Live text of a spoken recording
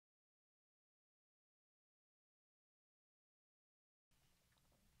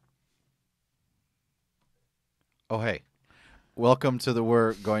Oh, hey. Welcome to the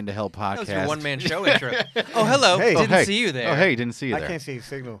We're Going to Hell podcast. That was your one-man show intro. Oh, hello. Hey. Didn't see you there. Oh, hey, didn't see you I there. can't see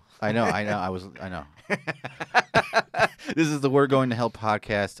signal. I know. I know. This is the We're Going to Hell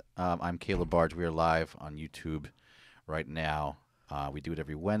podcast. I'm Caleb Barge. We are live on YouTube right now. We do it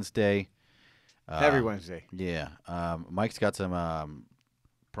every Wednesday. Every Wednesday. Yeah. Mike's got some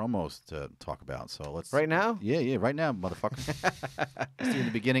promos to talk about, so let's... Right now? Yeah, right now, motherfucker. Let's do in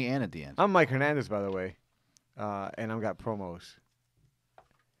the beginning and at the end. I'm Mike Hernandez, by the way, and I've got promos.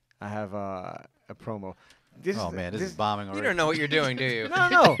 I have a promo. This is bombing already. You don't know what you're doing, do you?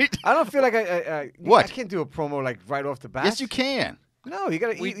 No. I don't feel like What? I can't do a promo like right off the bat. Yes, you can. No, you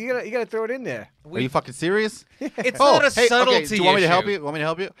gotta throw it in there. Are you fucking serious? It's not a hey, subtlety okay, do you want me to help issue. you? Want me to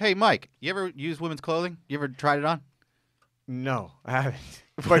help you? Hey, Mike, you ever use women's clothing? You ever tried it on? No, I haven't.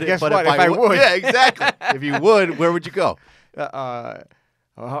 But guess what? If I would. Yeah, exactly. If you would, where would you go?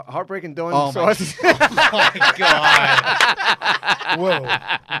 Heartbreaking Dawn Oh, my sauce. Oh, my God.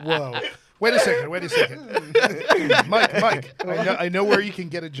 Whoa. Wait a second. Mike, I know where you can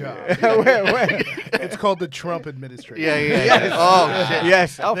get a job. Where? It's called the Trump administration. Yeah. Oh, shit.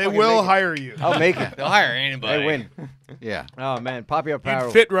 Yes, They will hire you. I'll make it. They'll hire anybody. They win. Yeah. Oh man, Poppy You'd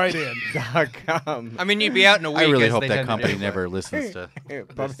Apparel. fit right in. .com. I mean, you'd be out in a week. I really as hope they that tend to company do. never listens to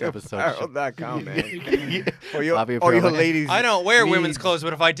this episode. PoppyApparel.com, man. Or your Apparel. ladies. I don't wear needs. women's clothes,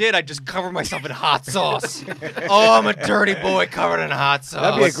 but if I did, I'd just cover myself in hot sauce. Oh, I'm a dirty boy covered in hot sauce.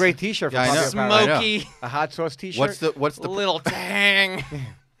 That'd be a great T-shirt for Yeah, I know. Poppy Apparel. Smoky, A hot sauce T-shirt. What's the little tang.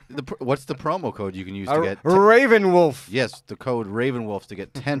 what's the promo code you can use to get? Raven Wolf. Yes, the code RavenWolf to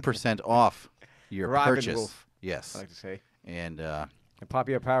get 10% off your Raven purchase. Wolf. Yes. I like to say. And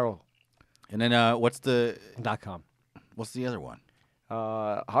PoppyApparel.com. then what's the other one?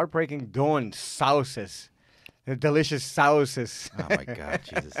 Heartbreaking Dawn sauces. The delicious sauces. Oh my God,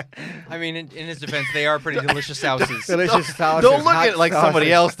 Jesus! I mean, in his defense, they are pretty delicious sauces. Delicious sauces. Don't look hot at it like somebody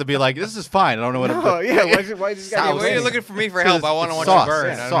sauces. else to be like, this is fine. I don't know what I'm Oh, doing. yeah. Why this guy Yeah, well, you're looking for me for help. I want to watch Sauce. you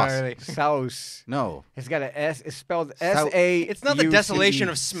burn. Yeah, I'm sauce. not really- Sauce. No, It's got an S. It's spelled Sau- S-A. It's not the desolation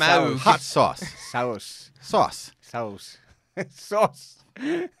of Smaug. hot sauce. Sauce. Sauce. Sauce. Sauce.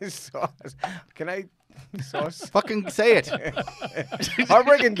 Sauce. Can I? Sauce. Fucking say it.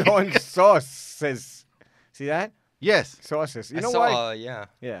 Heartbreaking Dawn sauces. See that? Yes. Sauces. You I know saw, why? yeah.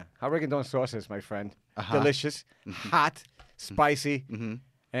 Yeah. Heartbreaking Dawn sauces, my friend. Uh-huh. Delicious, hot, spicy. Mm-hmm.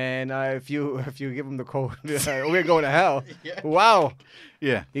 And if you give them the code, we're going to hell. Wow.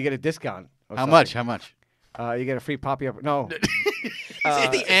 Yeah. You get a discount. or How something. much? How much? You get a free Poppy up. No.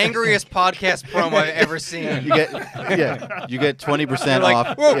 It's the angriest podcast promo I've ever seen. You get 20% Like,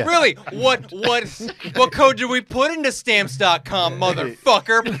 off. well, Yeah. really, what code did we put into stamps.com,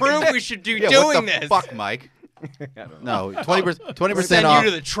 motherfucker? Prove we should do Yeah, doing what the this. fuck, Mike? No, 20% Send off. you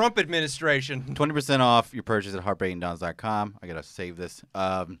to the Trump administration. 20% off your purchase at heartbreakingdons.com. I gotta save this.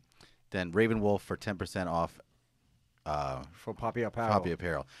 Then Raven Wolf for 10% off. For Poppy Apparel. Poppy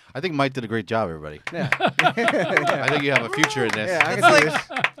Apparel. I think Mike did a great job, everybody. Yeah. I think you have a future in this. Yeah, I It's can do like-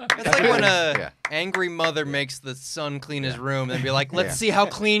 this. It's like when a Yeah. angry mother makes the son clean his room and be like, let's Yeah. see how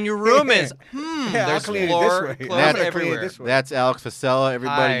clean your room is. Yeah, I'll There's clean it floor this way. clothes I'm gonna clean it everywhere. this way. That's Alex Facella.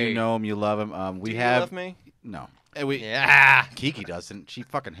 Everybody, Hi. you know him, you love him. Do We you have love me? no. And we Yeah. Kiki doesn't. She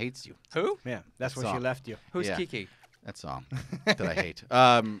fucking hates you. Who? Yeah, that's when Song. she left you. Who's Yeah. Kiki? That song that I hate.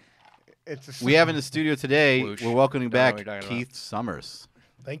 It's a We have in the studio today. Whoosh. We're welcoming Don't know back what you're talking Keith Summers.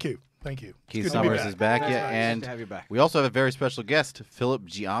 Thank you. Keith good to be Summers back. is back, That's yeah, nice and to have you back. we also have a very special guest, Phillip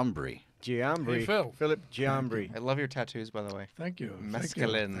Giambri. Giambri. Hey, Phil. Phillip Giambri. I love your tattoos, by the way. Thank you.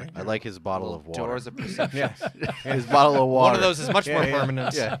 Mescaline. I like his bottle of water. Doors of perception. Yes. His bottle of water. One of those is much more Yeah.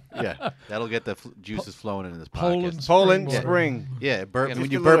 permanent. Yeah. That'll get the juices flowing into this Poland. podcast. Poland Spring Spring. Yeah, it burp, Yeah, when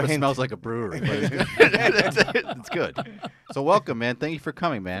just you a burp, little it hint. smells like a brewery. But it's good. It's good. So welcome, man. Thank you for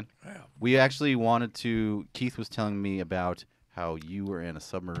coming, man. Yeah. We actually wanted to. Keith was telling me about how you were in a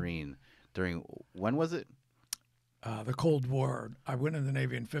submarine during. When was it? The Cold War. I went in the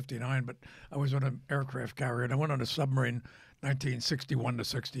Navy in '59, but I was on an aircraft carrier, and I went on a submarine 1961 to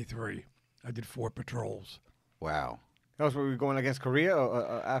 '63. I did 4 patrols. Wow. That was where we were going against Korea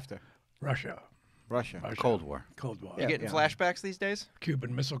or after? Russia. Russia. Cold War. Cold War. You getting Yeah. flashbacks these days?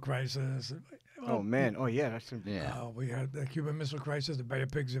 Cuban Missile Crisis. Oh, man. Oh, yeah. That's Yeah. We had the Cuban Missile Crisis, the Bay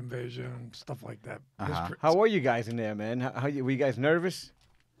of Pigs invasion, stuff like that. Uh-huh. How were you guys in there, man? Were you guys nervous?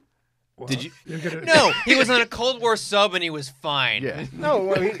 Well, Did you- No, he was on a Cold War sub and he was fine. Yeah. No.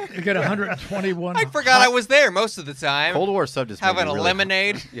 Well, You get 121. I forgot I was there most of the time. Cold War sub just made Having me a really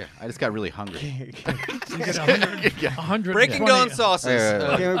lemonade. Yeah, I just got really hungry. You get 100, Breaking 120 Dawn sauces.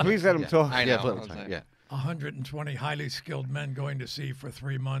 Yeah. Can we please let him talk? I Yeah, know. please, I'll say. yeah. 120 highly skilled men going to sea for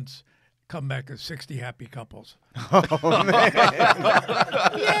 3 months, come back as 60 happy couples. That's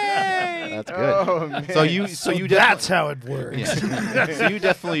good. Oh, man. So you That's how it works. yeah. So you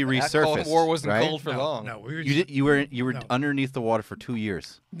definitely That Cold resurfaced. War wasn't right? cold for long. No, we were You were No. underneath the water for 2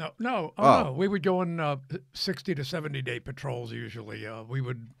 years. no, Oh. no. We would go on 60 to 70 day patrols usually. We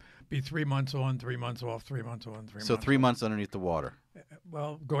would be 3 months on, 3 months off, 3 months on, 3 months. So 3 months underneath the water.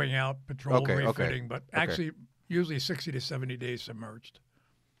 Well, going out, patrol, Okay, refitting, okay, but okay. actually usually 60 to 70 days submerged.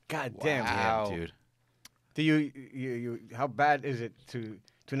 God damn. Wow. Damn, dude. Do you how bad is it to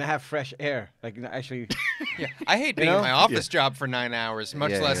not have fresh air? Like actually. Yeah, I hate being know? in my office job for 9 hours,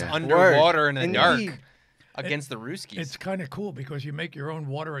 much Yeah, less yeah. underwater in the dark Indeed. against the Ruskies. It's kind of cool because you make your own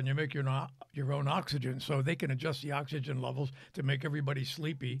water and you make your own oxygen, so they can adjust the oxygen levels to make everybody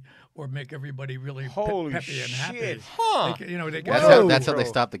sleepy or make everybody really Holy peppy and happy. shit. Huh. They can That's how they Bro.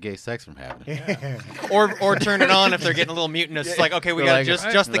 stop the gay sex from happening. Or turn it on if they're getting a little mutinous. It's like, okay, we They're got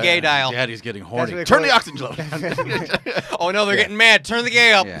like, just the gay dial. Daddy's getting what horny. they Turn call the it. oxygen level. Oh no, they're getting mad. Turn the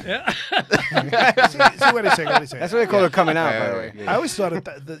gay up. Yeah. See what I say? What I say? That's what they call it coming out, by the way. I always thought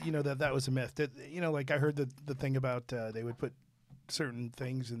that was a myth. That like I heard the thing about they would put certain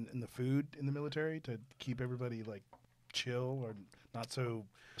things in the food in the military to keep everybody like chill or not so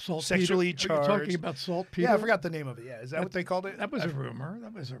sexually Peter, Are you charged. talking about saltpeter? Yeah, I forgot the name of it. Yeah, is that what they called it? That was a rumor.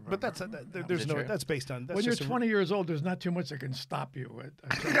 That was a rumor. But there's it no true? that's based on that's when you're just 20 years old, there's not too much that can stop you.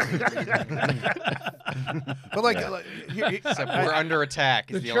 But like, Except we're under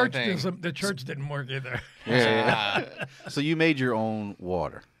attack is the only thing. The church didn't work either. Yeah. So you made your own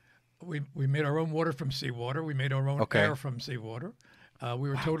water. We made our own water from seawater. We made our own Okay. air from seawater. We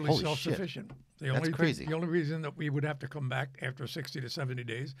were totally holy self-sufficient. That's crazy. The only reason that we would have to come back after 60 to 70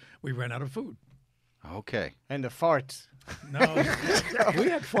 days, we ran out of food. Okay. And the farts. No, we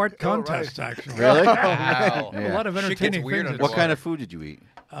had fart contests actually. Really? Wow. A lot of Shit gets entertaining weird things. What kind underwater. of food did you eat?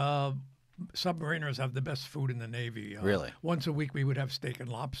 Submariners have the best food in the Navy. Really? Once a week we would have steak and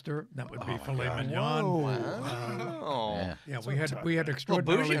lobster. That would be filet God. mignon. Oh. Yeah. Yeah, we had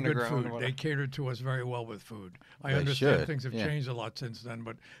extraordinarily good underground food. water. They catered to us very well with food. I They understand should, things have yeah. changed a lot since then,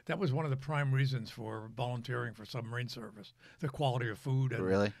 but that was one of the prime reasons for volunteering for submarine service. The quality of food and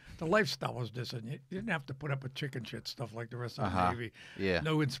Really? the lifestyle was different. You didn't have to put up with chicken shit stuff like the rest of Uh-huh. the Navy. Yeah.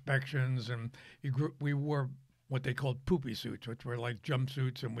 No inspections, and we wore what they called poopy suits, which were like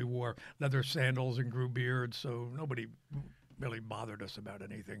jumpsuits, and we wore leather sandals and grew beards, so nobody really bothered us about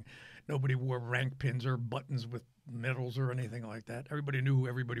anything. Nobody wore rank pins or buttons with medals or anything like that. Everybody knew who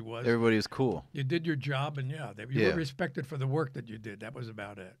everybody was. Everybody was cool. You did your job, and you Yeah. were respected for the work that you did. That was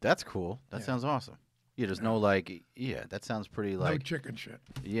about it. That's cool. That sounds awesome. Yeah, there's no like. Yeah, that sounds pretty No like. chicken shit.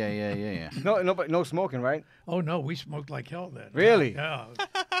 Yeah. No smoking, right? Oh no, we smoked like hell then. Really? Yeah.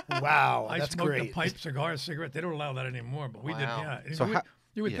 wow, I that's smoked great. a pipe, cigar, cigarette. They don't allow that anymore, but we did. Wow. Yeah. And So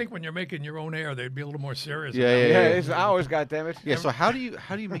you would yeah. think when you're making your own air, they'd be a little more serious. Yeah, about it. Yeah, it's hours, goddammit. Yeah. So how do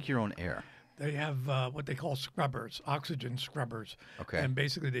you make your own air? They have what they call scrubbers, oxygen scrubbers. Okay. And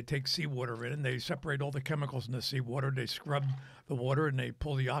basically, they take seawater in and they separate all the chemicals in the seawater. They scrub the water and they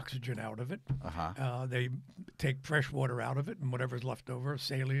pull the oxygen out of it. Uh-huh. They take fresh water out of it and whatever's left over,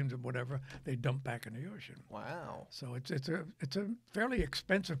 salines and whatever, they dump back in the ocean. Wow. So it's a fairly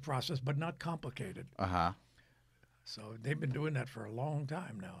expensive process, but not complicated. Uh-huh. So they've been doing that for a long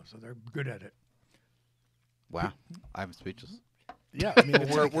time now. So they're good at it. Wow. I'm speechless. Yeah, I mean,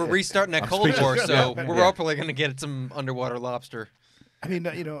 it's We're restarting that Cold War, so Yeah. we're Yeah. hopefully going to get some underwater lobster. I mean,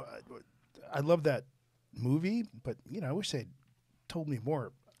 I love that movie, but I wish they'd told me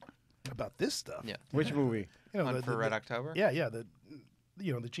more about this stuff. Yeah. Which movie? Hunt for Red October? Yeah, the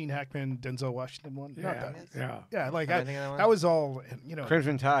Gene Hackman, Denzel Washington one. Not Yeah, that. yeah. Yeah, like Am I thinking of that one? that was all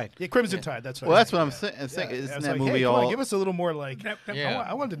Crimson Tide. Yeah, Crimson Tide. That's what. Well, I that's what I'm saying. saying. I Isn't was that like, movie hey, come all? on, give us a little more like. Yeah.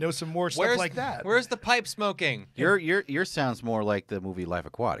 I wanted to know some more stuff like that. Where's the pipe smoking? Your sounds more like the movie Life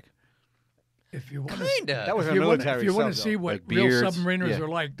Aquatic. If you want Kinda. That was if a you want, military if you want sub, to see though. what Like real beards, submariners yeah. are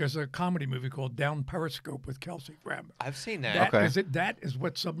like, there's a comedy movie called Down Periscope with Kelsey Grammer. I've seen that. That Okay. is it. That is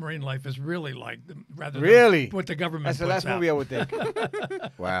what submarine life is really like, rather Really? than what the government That's the puts last out. movie I would think.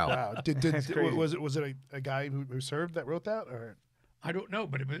 Wow. Wow. That's crazy. Was it a guy who served that wrote that or? I don't know,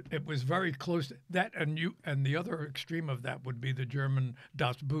 but it was very close to that. And the other extreme of that would be the German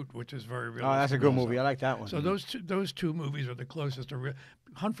Das Boot, which is very realistic. Oh, that's a good also. movie. I like that one. So those two movies are the closest to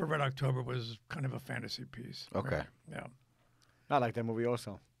Hunt for Red October was kind of a fantasy piece. Okay. Yeah. I like that movie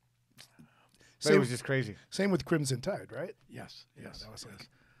also. But Same- it was just crazy. Same with Crimson Tide, right? Yes. Yes. That was like.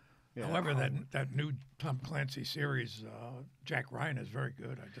 Yeah. However, that new Tom Clancy series, Jack Ryan, is very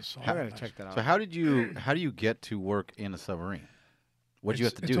good. I just saw I'm it. gonna last- check that out. So how do you get to work in a submarine? What do you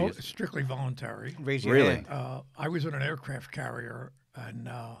have to It's do? all strictly voluntary. Raise your Really? hand. I was on an aircraft carrier, and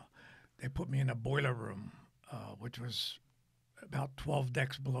they put me in a boiler room, which was about 12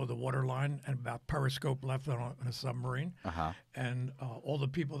 decks below the waterline and about periscope left on a submarine. Uh-huh. And all the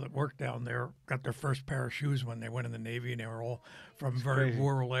people that worked down there got their first pair of shoes when they went in the Navy, and they were all from very crazy.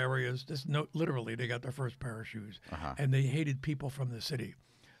 rural areas. Literally, they got their first pair of shoes. Uh-huh. And they hated people from the city.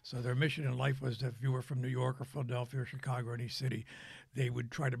 So their mission in life was that if you were from New York or Philadelphia or Chicago or any city, they would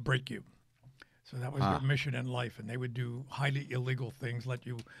try to break you. So that was their mission in life, and they would do highly illegal things, let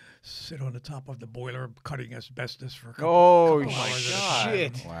you sit on the top of the boiler cutting asbestos for a couple Oh, hours at a God. time.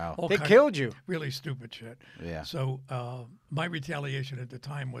 shit. Wow. All They kinds killed you. of really stupid shit. Yeah. So my retaliation at the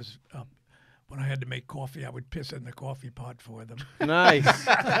time was when I had to make coffee, I would piss in the coffee pot for them. Nice.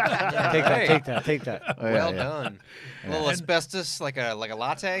 Take that. Oh, yeah, Well yeah. done. A little asbestos, like a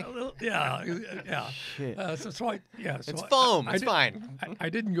latte. Yeah. Shit. So It's foam. It's did- fine. I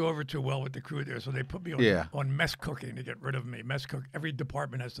didn't go over too well with the crew there, so they put me on, Yeah. on mess cooking to get rid of me. Mess cook. Every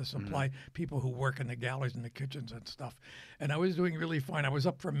department has to supply people who work in the galleys and the kitchens and stuff. And I was doing really fine. I was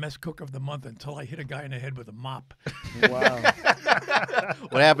up for mess cook of the month until I hit a guy in the head with a mop. Wow.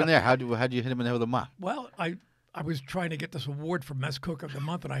 What happened there? How'd you hit him in the head with a mop? Well, I was trying to get this award for Mess Cook of the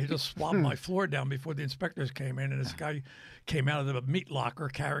Month, and I just swabbed my floor down before the inspectors came in, and this guy came out of the meat locker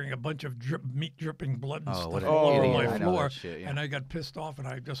carrying a bunch of meat dripping blood and Oh, stuff what an all over idiot. my I know floor, that shit, yeah. and I got pissed off, and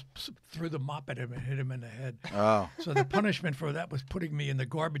I just threw the mop at him and hit him in the head. Oh. So the punishment for that was putting me in the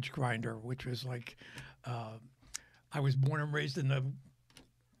garbage grinder, which was like, I was born and raised in the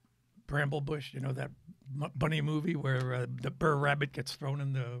Bramble Bush, you know, that bunny movie where the Burr Rabbit gets thrown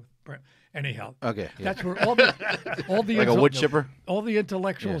in the... Anyhow, Okay. Yeah. that's where all the Like a wood chipper? all the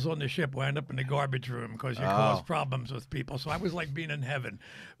intellectuals on the ship wound up in the garbage room because you cause Oh. problems with people. So I was like being in heaven.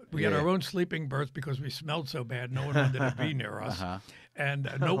 We had Yeah. our own sleeping berths because we smelled so bad. No one wanted to be near us. Uh-huh. And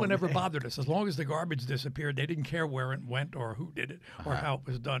no one ever bothered us. As long as the garbage disappeared, they didn't care where it went or who did it or how it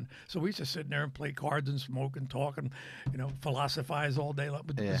was done. So we used to sit in there and play cards and smoke and talk and, philosophize all day.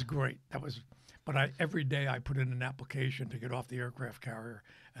 It was great. But every day I put in an application to get off the aircraft carrier,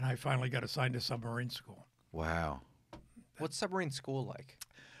 and I finally got assigned to submarine school. Wow. What's submarine school like?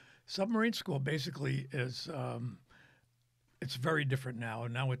 Submarine school basically is it's very different now,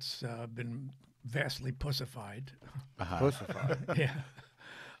 and now it's been vastly pussified. Pussified.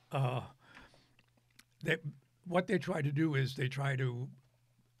 Yeah. What they try to do is they try to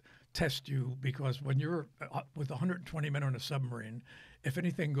test you because when you're with 120 men on a submarine, if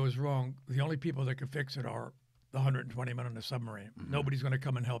anything goes wrong, the only people that can fix it are the 120 men on the submarine. Nobody's going to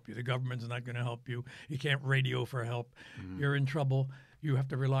come and help you. The government's not going to help you. You can't radio for help. You're in trouble. You have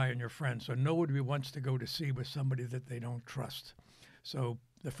to rely on your friends. So nobody wants to go to sea with somebody that they don't trust. So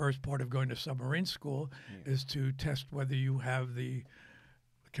the first part of going to submarine school is to test whether you have the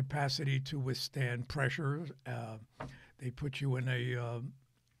capacity to withstand pressure. They put you in a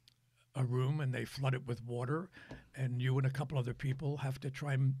room and they flood it with water, and you and a couple other people have to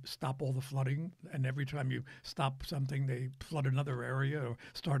try and stop all the flooding. And every time you stop something, they flood another area or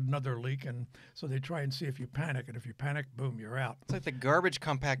start another leak. And so they try and see if you panic. And if you panic, boom, you're out. It's like the garbage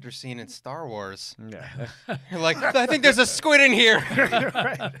compactor scene in Star Wars. Yeah. You're like, I think there's a squid in here.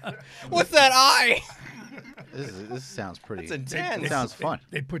 What's that eye? This sounds pretty. It's intense. It sounds fun.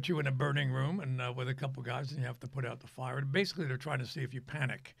 They put you in a burning room and with a couple guys, and you have to put out the fire. And basically, they're trying to see if you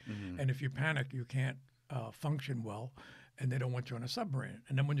panic. And if you panic, you can't function well, and they don't want you on a submarine.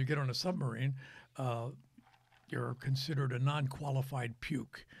 And then when you get on a submarine, you're considered a non-qualified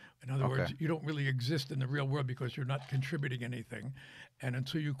puke. In other words, you don't really exist in the real world because you're not contributing anything. And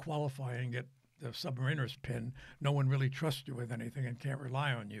until you qualify and get the submariner's pin, no one really trusts you with anything and can't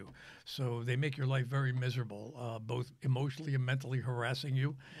rely on you. So they make your life very miserable, both emotionally and mentally harassing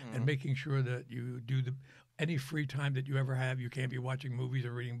you and making sure that you do any free time that you ever have. You can't be watching movies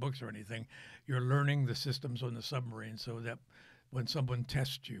or reading books or anything. You're learning the systems on the submarine so that when someone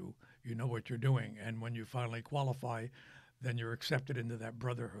tests you, you know what you're doing. And when you finally qualify, then you're accepted into that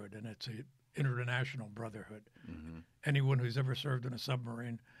brotherhood, and it's an international brotherhood. Anyone who's ever served in a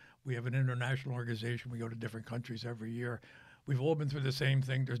submarine, we have an international organization. We go to different countries every year. We've all been through the same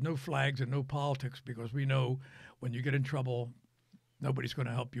thing. There's no flags and no politics because we know when you get in trouble, nobody's going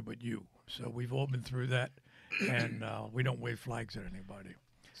to help you but you. So we've all been through that, and we don't wave flags at anybody.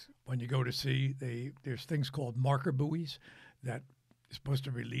 When you go to sea, there's things called marker buoys that is supposed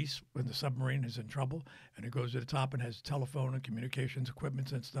to release when the submarine is in trouble, and it goes to the top and has telephone and communications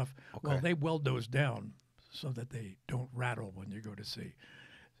equipment and stuff. Well, they weld those down so that they don't rattle when you go to sea.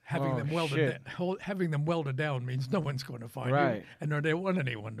 having Oh, them welded shit. having them welded down means no one's going to find you, Right. and nor they want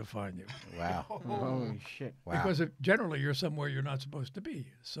anyone to find you. Wow. Holy shit. Wow. Because generally you're somewhere you're not supposed to be.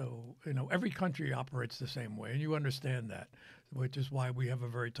 So, every country operates the same way, and you understand that, which is why we have a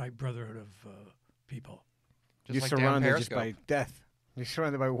very tight brotherhood of people. Just You're like down surrounded just Periscope. by death. You're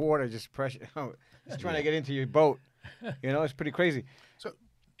surrounded by water, just pressure. Oh, it's trying to get into your boat. It's pretty crazy. So-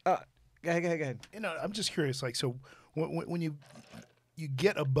 go ahead. I'm just curious. Like, so when you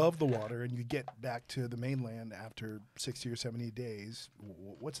get above the water and you get back to the mainland after 60 or 70 days,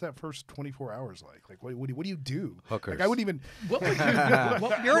 what's that first 24 hours like? Like, what do you do? Hookers. Like, I wouldn't even. What would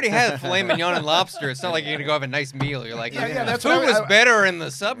you? You already had filet mignon and lobster. It's not like you're gonna go have a nice meal. You're like, Yeah, that's food what was I- better in the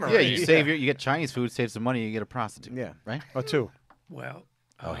submarine. Yeah, you get Chinese food, save some money, you get a prostitute. Yeah. Right? Or two. Well,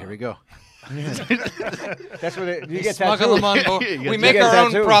 Oh, here we go. That's what you get Smuggle them tattoos. on board. You We get make our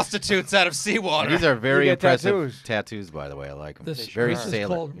own tattoos. prostitutes out of seawater. These are very get impressive tattoos. by the way. I like them. this Very is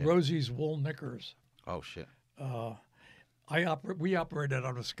sailor. called Yeah. Rosie's wool knickers. Oh shit. We operated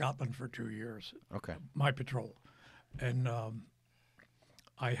out of Scotland for 2 years. Okay. My patrol, and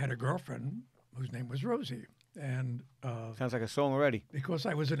I had a girlfriend whose name was Rosie, and Sounds like a song already. because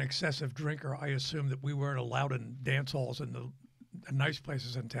I was an excessive drinker, I assumed that we weren't allowed in dance halls and the nice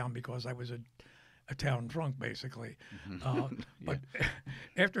places in town because I was a town drunk, basically. But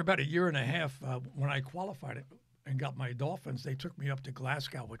after about a year and a half, when I qualified it and got my dolphins, they took me up to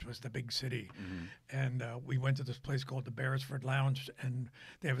Glasgow, which was the big city. And we went to this place called the Beresford Lounge, and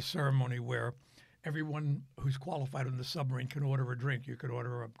they have a ceremony where everyone who's qualified on the submarine can order a drink. You could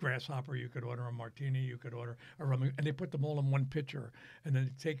order a grasshopper, you could order a martini, you could order a rum, and they put them all in one pitcher. And then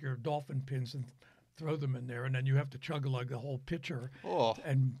you take your dolphin pins and throw them in there, and then you have to chug-a-lug the whole pitcher Oh.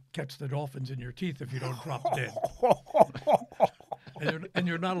 and catch the dolphins in your teeth if you don't drop dead. And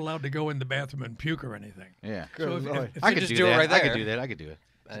you're not allowed to go in the bathroom and puke or anything. Yeah. Good Lord. if I you could just do do it that. right I could there. do that. I could do it.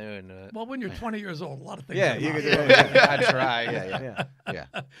 I don't know. well, when you're 20 years old, a lot of things. Yeah, are you not. could do it. I try. Yeah. Yeah.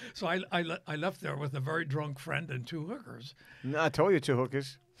 So I left there with a very drunk friend and 2 hookers. No, I told you 2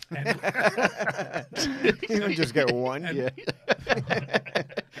 hookers. And, You don't just get one. Yeah.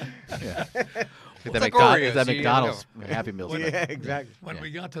 Yeah. It's like that Oreos, you McDonald's Happy Meal. Yeah, stuff. exactly. when Yeah. we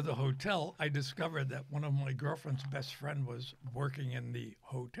got to the hotel, I discovered that one of my girlfriend's best friend was working in the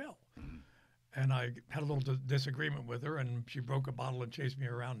hotel. And I had a little disagreement with her, and she broke a bottle and chased me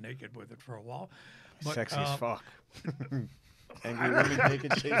around naked with it for a while. But, Sexy as fuck. Angry women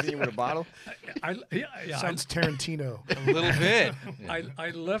naked chasing you with a bottle. Sounds Tarantino. A little bit. I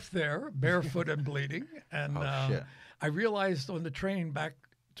left there barefoot and bleeding, and Oh, shit. I realized on the train back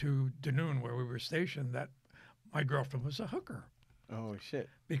to Dunoon, where we were stationed, that my girlfriend was a hooker Oh shit.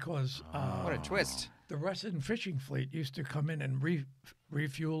 because What a twist. the Russian fishing fleet used to come in and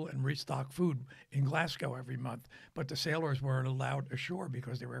refuel and restock food in Glasgow every month, but the sailors weren't allowed ashore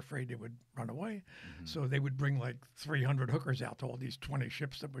because they were afraid they would run away. So they would bring like 300 hookers out to all these 20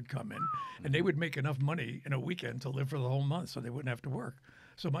 ships that would come in, and they would make enough money in a weekend to live for the whole month, so they wouldn't have to work.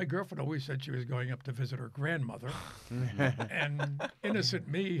 So my girlfriend always said she was going up to visit her grandmother, and innocent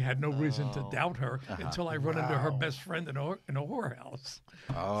me had no reason to doubt her until I run into her best friend in a whorehouse.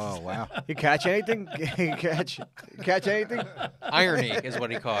 Oh wow. You catch anything? You catch anything? Irony is what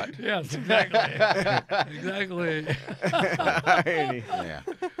he caught. Yes, exactly. Exactly. Irony. Yeah.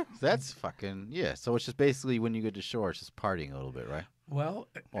 So that's fucking yeah. So it's just basically when you get to shore, it's just partying a little bit, right? Well,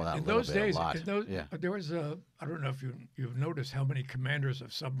 Well, not a in little those bit, a days, lot. Yeah. there was a. I don't know if you've noticed how many commanders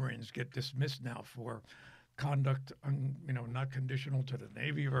of submarines get dismissed now for conduct, not conditional to the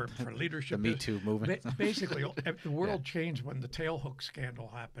Navy or for leadership. The Me Too movement. Basically, the world changed when the tailhook scandal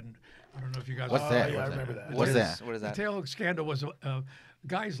happened. I don't know if you guys. What's that? Yeah, I What's remember that. What's that? What is that? The tailhook scandal was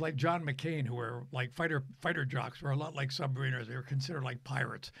guys like John McCain, who were like fighter jocks, were a lot like submariners. They were considered like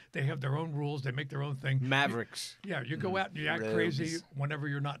pirates. They have their own rules. They make their own thing. Mavericks. Yeah, you go out and you act Rogues. crazy whenever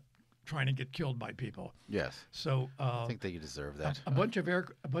you're not trying to get killed by people. Yes. So I think that you deserve that. a bunch of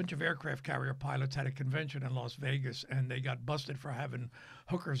aircraft carrier pilots had a convention in Las Vegas, and they got busted for having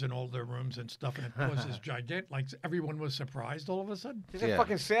hookers in all their rooms and stuff, and it caused this gigantic. Like everyone was surprised all of a sudden. These Yeah. are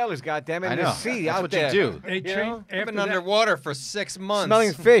fucking sailors, goddamn it, I in know. the sea That's out what there. you do. They You changed know? I've after been that. underwater for 6 months.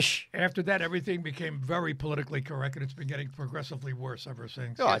 Smelling fish. After that, everything became very politically correct, and it's been getting progressively worse ever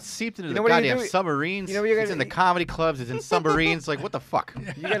since. Oh, it seeped into You the know what you goddamn do? submarines. You know what you're It's in the gonna- comedy clubs. It's in submarines. Like what the fuck?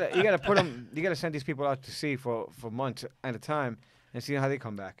 You gotta put them. You gotta send these people out to sea for months at a time and see how they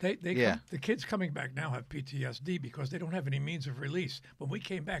come back. Yeah. The kids coming back now have PTSD because they don't have any means of release. When we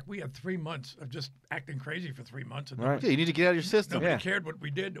came back, we had 3 months of just acting crazy for 3 months, and Right. Yeah, you need to get out of your system. nobody Yeah. cared what we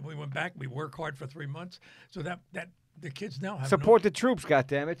did. And we went back. We worked hard for 3 months. So that the kids now have Support the troops,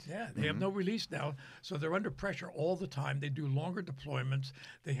 goddammit. Yeah, they have no release now, so they're under pressure all the time. They do longer deployments.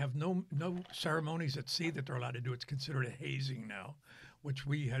 They have no ceremonies at sea that they're allowed to do. It's considered a hazing now, which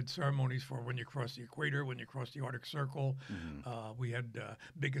we had ceremonies for when you cross the equator, when you cross the Arctic Circle. We had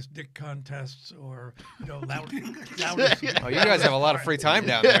biggest dick contests, or loudest. Oh, you guys have a lot of free time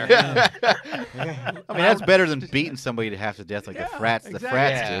down there. I mean, that's better than beating somebody to half to death like the frats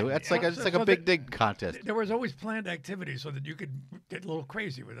Yeah. do. That's like it's like a big dig contest. There was always planned activities so that you could get a little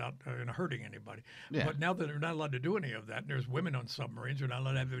crazy without hurting anybody. Yeah. But now that they're not allowed to do any of that, and there's women on submarines, they're not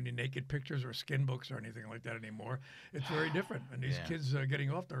allowed to have any naked pictures or skin books or anything like that anymore. It's very different. And these kids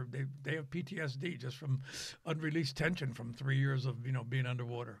getting off there, they have PTSD just from unreleased tension from 3 years of being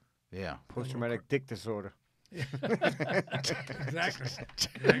underwater. Yeah. Post-traumatic dick disorder. Exactly.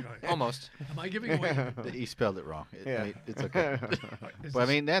 Almost. Am I giving away? You spelled it wrong. Yeah. It's okay. Is But I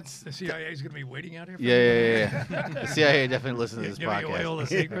mean, that's the CIA is going to be waiting out here for yeah. The CIA definitely listens to this giving away all the podcast.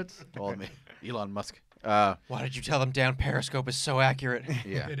 secrets? All me, Elon Musk. Why did you tell them down Periscope is so accurate?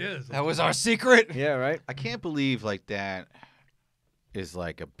 Yeah. It is. That was our secret. Yeah, right? I can't believe like that is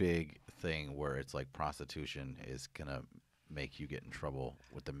like a big thing where it's like prostitution is gonna make you get in trouble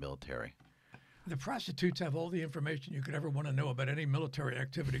with the military. The prostitutes have all the information you could ever want to know about any military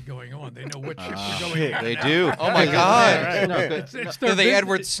activity going on. They know what ships are going in. They and out. do. Oh my God. Right. No, It's They're their the business.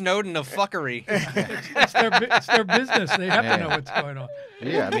 Edward Snowden of fuckery. It's their business. They have to know what's going on.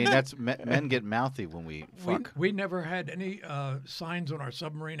 Yeah, I mean that's men get mouthy when we fuck. We never had any signs on our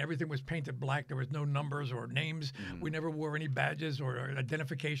submarine. Everything was painted black. There was no numbers or names. We never wore any badges or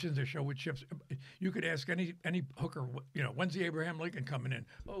identifications to show which ships. You could ask any hooker, when's the Abraham Lincoln coming in?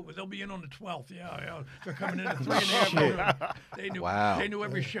 Oh, they'll be in on the 12th. Yeah, they're coming in at 3 in the afternoon. They knew. Wow. They knew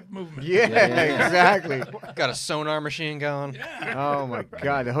every ship movement. Yeah, yeah. exactly. Got a sonar machine going. Yeah. Oh, my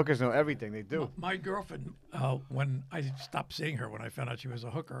God. The hookers know everything. They do. My girlfriend, when I stopped seeing her when I found out she was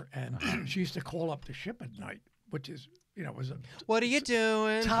a hooker, and she used to call up the ship at night, which is, was a What are you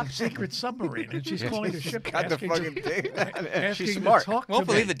doing? top secret submarine, and she's calling the ship Got the asking, fucking thing. asking She's smart. to talk Won't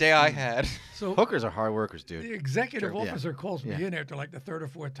to me. believe the day I had. So Hookers are hard workers, the dude. executive Sure. Yeah. officer calls me Yeah. in after like the third or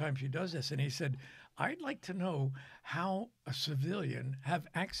fourth time she does this, and he said, I'd like to know how a civilian have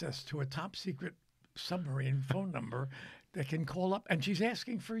access to a top secret submarine phone number that can call up, and she's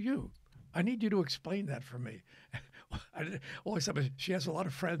asking for you. I need you to explain that for me. All I said was, she has a lot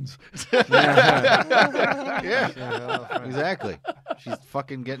of friends. Yeah, exactly. She's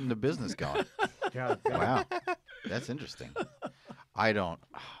fucking getting the business going. God, Wow, that's interesting. I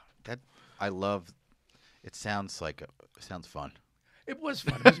love. It sounds fun. It was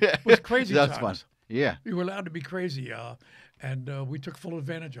fun. It was crazy That's times. fun. Yeah. We were allowed to be crazy, and we took full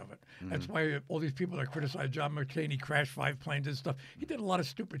advantage of it. That's Mm-hmm. why all these people that criticize John McCain, he crashed 5 planes and stuff. He did a lot of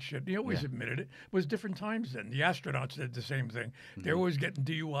stupid shit. He always admitted it. It was different times then. The astronauts did the same thing. They're always getting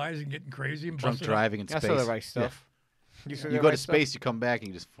DUIs and getting crazy and Mm-hmm. Drunk busted up. driving in That's space. all the right stuff. You said go the to right stuff. space, you come back, and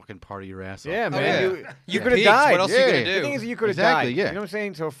you just fucking party your ass off. Yeah, man. yeah. You You could have peaked. died. What else are you Yeah. gonna The do? thing is, you could have Exactly, died. yeah. You know what I'm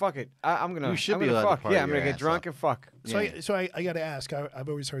saying? So fuck it. I'm gonna. You should I'm be gonna allowed to fuck. party Yeah, I'm your gonna get ass drunk off. and fuck. So I got to ask. I've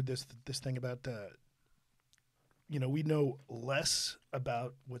always heard this thing about we know less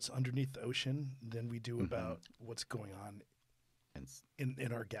about what's underneath the ocean than we do about what's going on And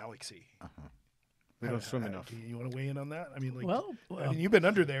in our galaxy. We don't swim enough. Do you want to weigh in on that? I mean, like, Well, I mean, you've been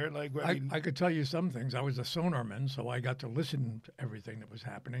under there. Like, I could tell you some things. I was a sonarman, so I got to listen to everything that was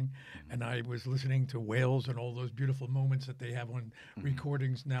happening. And I was listening to whales and all those beautiful moments that they have on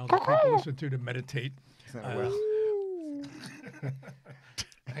recordings now that people listen to meditate. It's not a whale.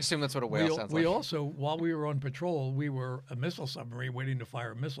 I assume that's what a whale sounds We like. also, while we were on patrol, we were a missile submarine waiting to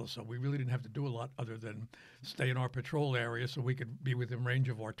fire missiles, so we really didn't have to do a lot other than stay in our patrol area so we could be within range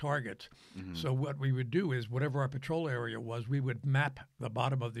of our targets. So what we would do is whatever our patrol area was, we would map the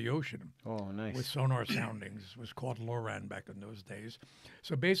bottom of the ocean Oh, nice. with sonar soundings. It was called LORAN back in those days.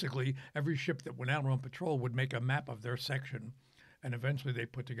 So basically, every ship that went out on patrol would make a map of their section, and eventually they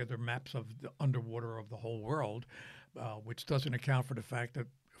put together maps of the underwater of the whole world, which doesn't account for the fact that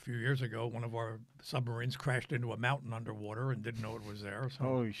a few years ago, one of our submarines crashed into a mountain underwater and didn't know it was there. So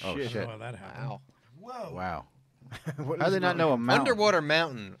Holy Oh, shit. shit. I don't know how that happened. Wow. whoa. wow. What How is do they it not about- know a mountain? Underwater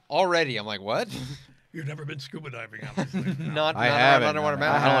mountain. Already, I'm like, what? You've never been scuba diving, obviously. not I not haven't. an underwater I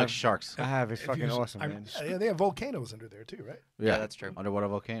mountain. don't like sharks. I have. It's If fucking you- awesome, I'm- man. Yeah, they have volcanoes under there too, right? Yeah, that's true. Underwater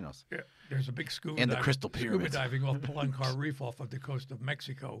volcanoes. Yeah, there's a big scuba And the dive- crystal scuba pyramids. diving off Palancar Reef off of the coast of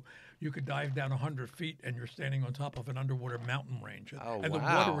Mexico. You could dive down 100 feet and you're standing on top of an underwater mountain range. Oh, and the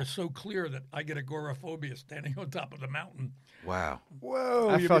wow. water is so clear that I get agoraphobia standing on top of the mountain. Wow. Whoa!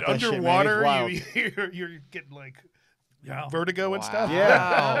 I You've felt been that shit, man. It's underwater. wild. You're getting like Yeah. vertigo and stuff.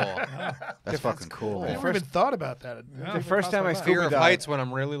 Yeah. That's fucking cool. I man. never even thought about that. It Yeah. never The even first crossed time my I mind. scuba Fear of dive- heights when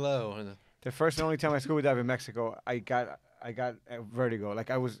I'm really low. The first and only time I scuba dived in Mexico, I got vertigo.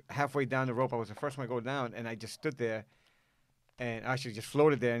 Like I was halfway down the rope. I was the first one to go down, and I just stood there, and actually just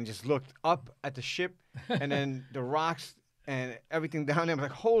floated there and just looked up at the ship, and then the rocks and everything down there. I'm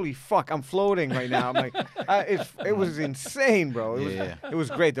like, holy fuck, I'm floating right now. I'm like, it was insane, bro. It was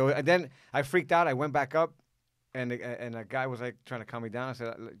great though. And then I freaked out. I went back up, and a guy was like trying to calm me down. I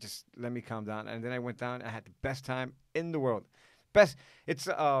said, just let me calm down. And then I went down. I had the best time in the world. Best.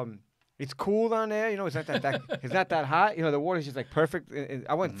 It's cool down there, you know. It's not that it's not that hot, you know. The water's just like perfect.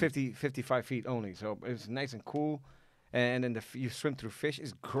 I went 55 feet only, so it's nice and cool. And then you swim through fish.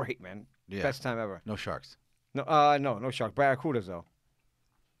 It's great, man. Yeah. Best time ever. No sharks. No shark. Barracudas though,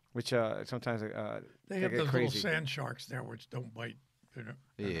 which sometimes They have get those crazy. little sand sharks there which don't bite. You know,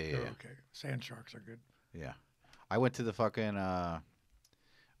 Yeah, they're yeah. okay. Sand sharks are good. Yeah. I went to the fucking what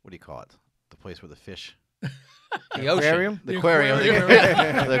do you call it? The place where the fish. The ocean. Aquarium. The aquarium.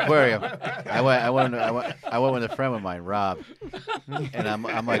 The aquarium. I went with a friend of mine, Rob, and I'm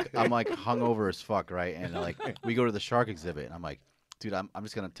like hungover as fuck, right? And like we go to the shark exhibit, and I'm like, dude, I'm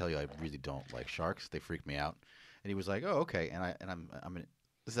just gonna tell you, I really don't like sharks. They freak me out. And he was like, oh, okay. And I'm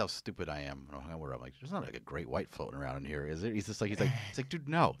this is how stupid I am. I'm like, there's not like a great white floating around in here, is there? He's like, dude,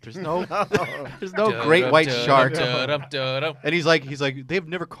 no, there's no great white shark. And he's like, they've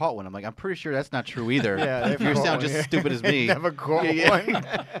never caught one. I'm like, I'm pretty sure that's not true either. Yeah, they've You caught sound one, just yeah. as stupid as me. Never caught Yeah.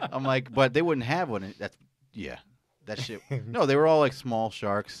 one. I'm like, but they wouldn't have one. That shit. No, they were all like small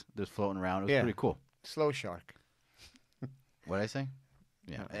sharks just floating around. It was Yeah. pretty cool. Slow shark. What did I say?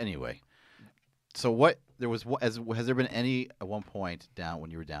 Yeah. Anyway, so has there been any at one point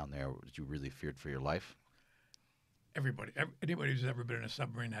when you were down there that you really feared for your life? Anybody who's ever been in a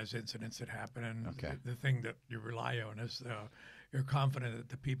submarine has incidents that happen, and Okay. the thing that you rely on is you're confident that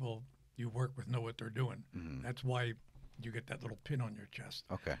the people you work with know what they're doing. Mhm. That's why you get that little pin on your chest.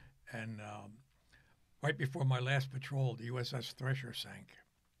 Okay. And right before my last patrol, the USS Thresher sank,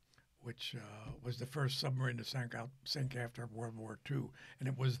 which was the first submarine to sink after World War II. And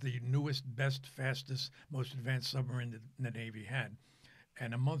it was the newest, best, fastest, most advanced submarine that the Navy had.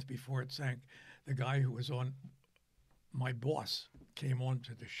 And a month before it sank, the guy who was on, my boss, came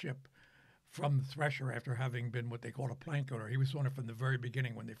onto the ship from the Thresher after having been what they call a plank owner. He was on it from the very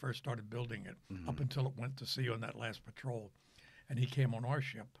beginning when they first started building it, up until it went to sea on that last patrol. And he came on our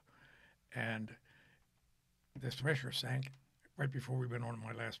ship, and the Thresher sank right before we went on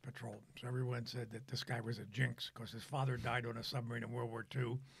my last patrol. So everyone said that this guy was a jinx because his father died on a submarine in World War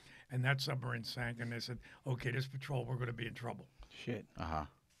II, and that submarine sank. And they said, okay, this patrol, we're going to be in trouble. Shit. Uh-huh.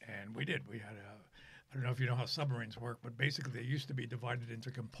 And we did. We had I don't know if you know how submarines work, but basically they used to be divided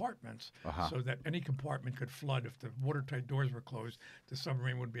into compartments so that any compartment could flood. If the watertight doors were closed, the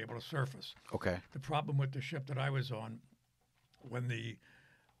submarine would be able to surface. Okay. The problem with the ship that I was on, when the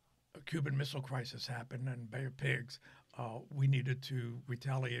Cuban Missile Crisis happened and Bay of Pigs, we needed to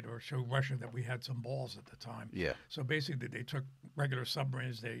retaliate or show Russia that we had some balls at the time. Yeah. So basically, they took regular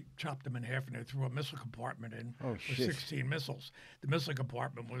submarines, they chopped them in half, and they threw a missile compartment in with shit. 16 missiles. The missile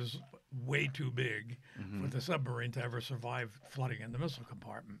compartment was way too big for the submarine to ever survive flooding in the missile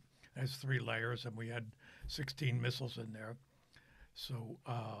compartment. It has 3 layers, and we had 16 missiles in there. So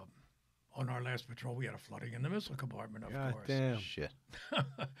on our last patrol, we had a flooding in the missile compartment, of God course. damn. Shit.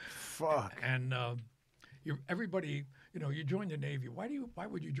 Fuck. And everybody, you join the Navy. Why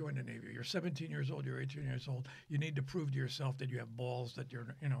would you join the Navy? You're 17 years old. You're 18 years old. You need to prove to yourself that you have balls. That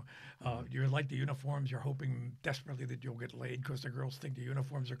you like the uniforms. You're hoping desperately that you'll get laid because the girls think the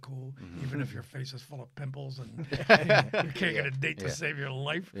uniforms are cool, even if your face is full of pimples and you can't get a date to save your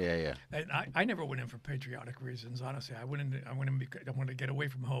life. Yeah, yeah. And I never went in for patriotic reasons. Honestly, I went in because I wanted to get away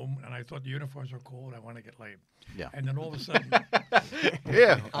from home, and I thought the uniforms were cool, and I wanted to get laid. Yeah. And then all of a sudden,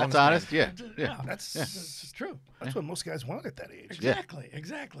 Yeah, that's honest. Yeah. that's true. That's what most guys want at that age.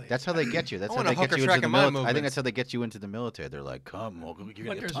 Exactly. That's how they get you. That's I how want they a get you hooker into the track in my military. I think movements. that's how they get you into the military. They're like, come, you're But gonna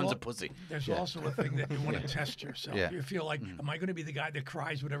get there's tons al- of pussy. There's also a thing that you want to test yourself. Yeah. You feel like, am I going to be the guy that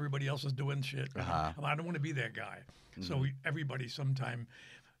cries when everybody else is doing shit? Uh-huh. I don't want to be that guy. So everybody sometime,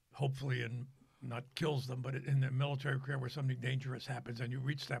 hopefully, and not kills them, but in the military career where something dangerous happens and you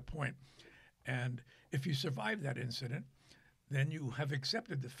reach that point. And if you survive that incident, then you have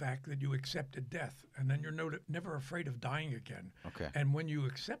accepted the fact that you accepted death. And then you're never afraid of dying again. Okay. And when you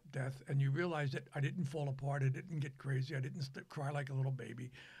accept death and you realize that I didn't fall apart, I didn't get crazy, I didn't cry like a little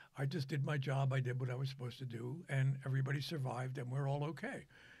baby, I just did my job, I did what I was supposed to do, and everybody survived, and we're all okay.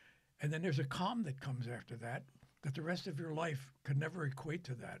 And then there's a calm that comes after that the rest of your life could never equate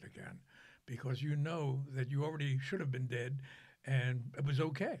to that again. because you know that you already should have been dead, and it was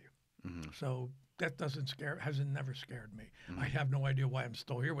okay. So that hasn't never scared me. I have no idea why I'm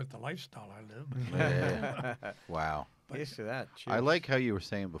still here with the lifestyle I live. Yeah. Wow. Here's to that. I Cheers. like how you were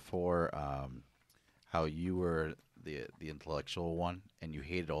saying before, how you were the intellectual one, and you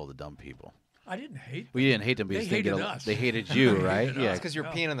hated all the dumb people. I didn't hate them. Well, you didn't hate them, but They you just didn't hated get us. They hated you, right? hated Yeah. It's because you're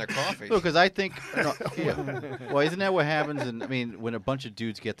peeing in their coffee. Look, because I think, well, isn't that what happens? And I mean, when a bunch of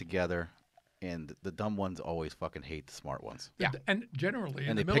dudes get together, and the dumb ones always fucking hate the smart ones. Yeah. And generally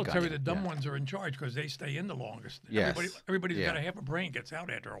And in the they pick on military, you, the dumb yeah. ones are in charge because they stay in the longest. Yes. Everybody's Yeah. got a half a brain, gets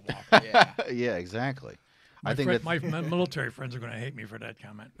out after a while. Yeah. Yeah, exactly. My I think friend- that. my military friends are going to hate me for that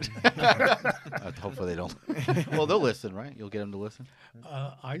comment. Hopefully they don't. Well, they'll listen, right? You'll get them to listen.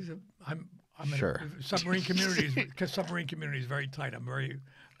 I'm Sure. in submarine communities. Because submarine community is very tight. I'm very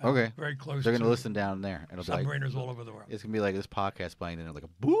Okay. very close. They're gonna to listen down there, and it'll be like, submariners all over the world. it's gonna be like this podcast playing, and like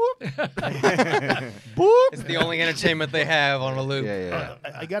a boop, boop. It's the only entertainment they have on a loop. Yeah,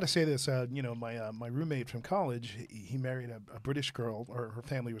 yeah. I got to say this. My roommate from college, he married a British girl, or her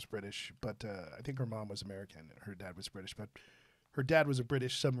family was British, but I think her mom was American. Her dad was British, but her dad was a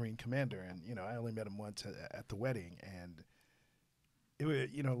British submarine commander, and I only met him once at the wedding, and it was,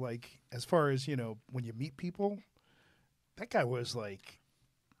 like as far as when you meet people, that guy was like,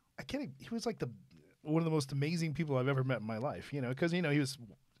 he was like one of the most amazing people I've ever met in my life, because he was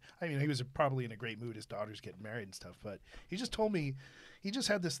probably in a great mood. His daughter's getting married and stuff, but he just told me he just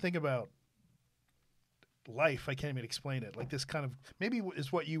had this thing about life. I can't even explain it. Like this kind of maybe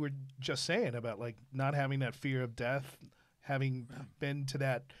is what you were just saying about like not having that fear of death, having been to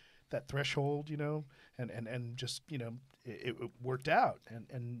that threshold, and just it worked out.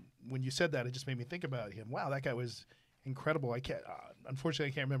 And when you said that, it just made me think about him. Wow, that guy was incredible.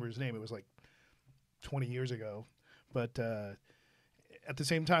 Unfortunately, I can't remember his name. It was like 20 years ago, but at the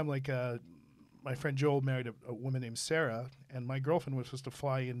same time, like my friend Joel married a woman named Sarah, and my girlfriend was supposed to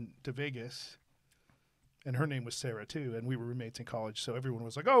fly into Vegas, and her name was Sarah too, and we were roommates in college, so everyone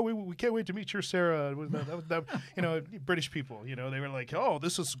was like, "Oh, we can't wait to meet your Sarah." It was that British people, they were like, "Oh,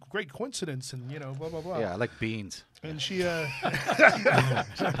 this is a great coincidence," and blah blah blah. Yeah, I like beans. And she didn't.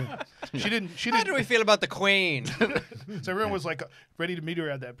 How do we feel about the Queen? So everyone was like ready to meet her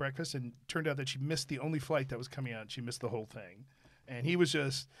at that breakfast, and turned out that she missed the only flight that was coming out. She missed the whole thing, and he was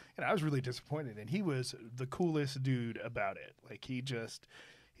just, I was really disappointed. And he was the coolest dude about it. Like he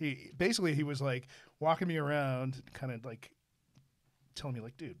was like walking me around, kind of like telling me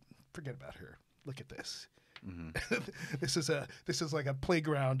like, "Dude, forget about her. Look at this. Mm-hmm. This is like a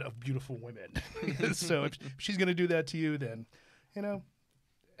playground of beautiful women. So if she's gonna do that to you, then and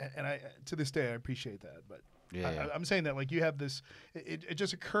I to this day I appreciate that. But Yeah. I'm saying that like you have this. It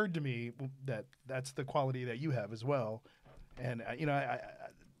just occurred to me that that's the quality that you have as well, and I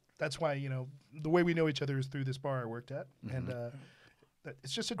that's why the way we know each other is through this bar I worked at, and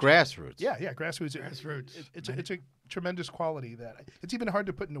it's just a Grassroots. Yeah, grassroots. Grassroots. It's a tremendous quality that it's even hard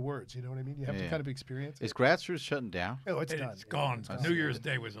to put into words. You know what I mean? You have to Yeah. kind of experience it. Is Grassroots shutting down? Oh, it's done. It's gone. It's gone. New Year's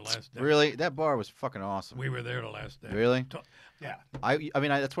Day was the last day. Really? That bar was fucking awesome. We were there the last day. Really? Yeah. I mean,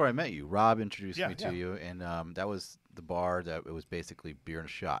 that's where I met you. Rob introduced Yeah, me to yeah. you, and that was the bar that it was basically beer and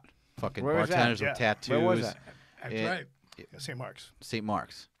a shot. Fucking Where was that? bartenders Yeah. with tattoos. Where was that? That's Yeah. right. St. Mark's. St.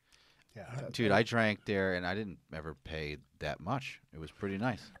 Mark's. Yeah. Dude, I drank there, and I didn't ever pay that much. It was pretty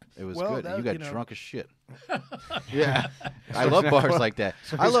nice. It was Well, good. that- You got you know- drunk as shit. Yeah, I love bars like that.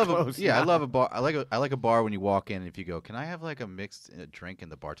 I he's love close a, yeah, I now. love a bar. I like a bar when you walk in, and if you go, "Can I have like a mixed drink?" and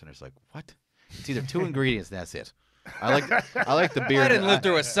the bartender's like, "What?" It's either 2 ingredients, and that's it. I like the beer. I didn't live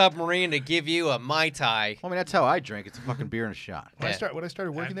through a submarine to give you a Mai Tai. I mean, that's how I drink. It's a fucking beer and a shot. When Yeah. I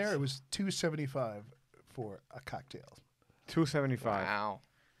started working there, it was $2.75 for a cocktail. $2.75. Wow.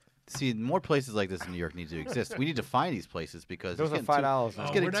 See, more places like this in New York need to exist. We need to find these places because Those it's are getting $5 Too, now. it's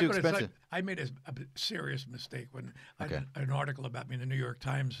Oh, getting we're not too gonna expensive. say- I made a serious mistake when I Okay. had an article about me in the New York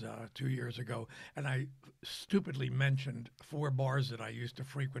Times 2 years ago, and I stupidly mentioned 4 bars that I used to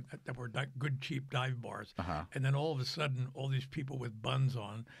frequent that were good, cheap dive bars. Uh-huh. And then all of a sudden, all these people with buns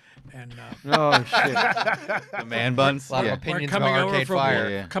on, and Oh shit! The man buns. A lot Yeah. of were opinions about Arcade Fire.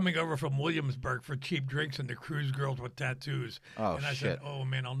 Yeah. coming over from Williamsburg for cheap drinks and the cruise girls with tattoos. Oh, and I shit. said, "Oh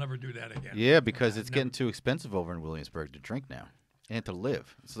man, I'll never do that again." Yeah, because it's getting too expensive over in Williamsburg to drink now and to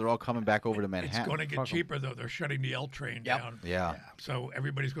live. So they're all coming back over to It's Manhattan. going to get Fuck 'em. cheaper though. They're shutting the L train Yep. down. Yeah. So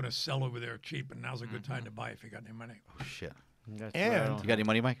everybody's going to sell over there cheap, and now's a good time to buy if you got any money. Oh, shit. That's And- right on. You got any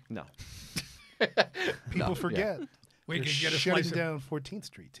money, Mike? No. People No, forget. We They're could get a shutting slice of down 14th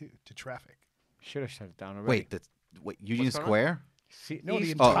Street too to traffic. Should have shut it down already. Wait, Union What's going on? Square? See, No, the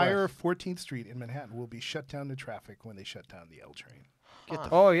East- entire 14th Street in Manhattan will be shut down to traffic when they shut down the L train. fine.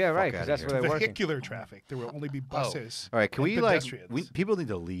 Oh yeah, right. outta Because that's here. where they're working. Vehicular traffic. There will only be buses. All right, can and we like? pedestrians. People need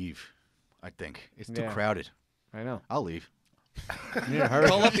to leave. I think it's too Yeah. crowded. I know. I'll leave. You need a hurricane.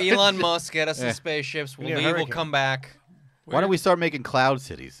 Call up Elon Musk, get us Yeah. some spaceships. We'll need a leave. We'll hurricane. come back. Why don't we start making cloud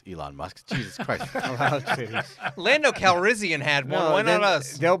cities, Elon Musk? Jesus Christ. Cloud cities. Lando Calrissian had one. Why not then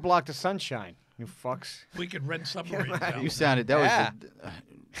us? They'll block the sunshine. You fucks. We could rent submarines. out. You sounded. That Yeah. was.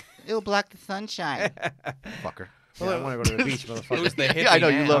 It'll block the sunshine. Fucker. Yeah, I want to go to the beach, motherfucker. Who's the hippie Yeah, I know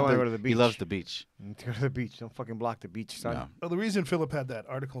you man? I love wanna the. go to the He beach. loves the beach. To go to the beach. Don't fucking block the beach, son. No. Well, the reason Philip had that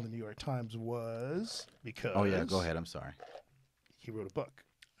article in the New York Times was because. Oh yeah, go ahead. I'm sorry. He wrote a book.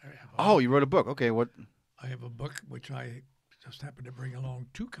 Oh, you wrote a book. Okay, what? I have a book which I just happened to bring along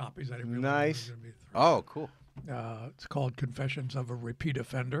 2 copies. I didn't realize Nice. there was gonna be 3. Oh, cool. It's called Confessions of a Repeat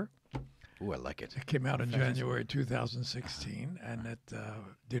Offender. Ooh, I like it. It came out in January 2016, and it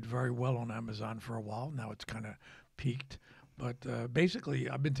did very well on Amazon for a while. Now it's kind of peaked. But basically,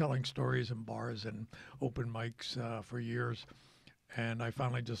 I've been telling stories in bars and open mics for years. And I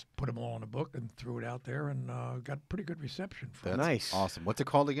finally just put them all in a book and threw it out there and got pretty good reception for it. That's Nice. awesome. What's it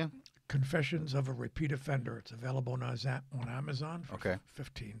called again? Confessions of a Repeat Offender. It's available on Amazon for Okay.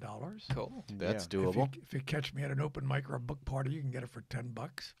 $15. Cool. That's Yeah. If you, doable. if you catch me at an open mic or a book party, you can get it for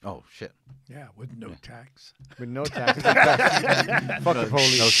 $10. Oh shit. Yeah, with no tax. With no taxes. Fuck the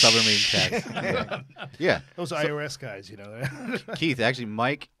police. No submarine tax. Yeah. Those IRS guys, you know. Keith, actually,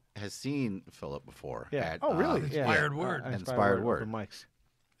 Mike has seen Philip before. Yeah. At, Oh, really? Yeah. Inspired word. Inspired word. open mics.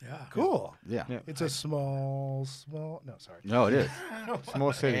 Yeah. Cool. Yeah. Yeah. It's a small. No, sorry. No, it is.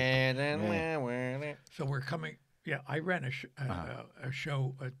 Small city. So we're coming. Yeah, I ran a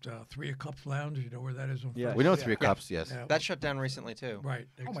show at Three of Cups Lounge. You know where that is? On Yeah. We know First? Three Cups. Yes. Yeah, That shut down recently too. right.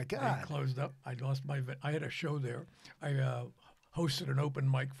 Oh, my They God. closed up. I lost my. I had a show there. I hosted an open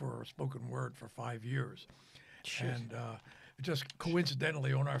mic for spoken word for 5 years, and just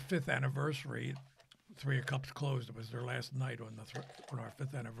coincidentally on our 5th anniversary, Three of Cups closed. It was their last night on on our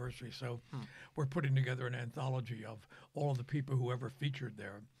 5th anniversary. So we're putting together an anthology of all of the people who ever featured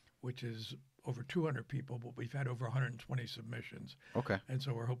there, which is over 200 people, but we've had over 120 submissions. Okay. And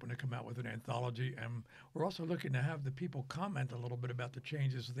so we're hoping to come out with an anthology. And we're also looking to have the people comment a little bit about the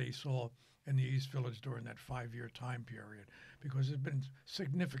changes they saw in the East Village during that 5-year time period, because there's been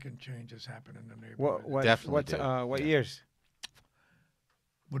significant changes happen in the neighborhood. Definitely do. What Yeah. years?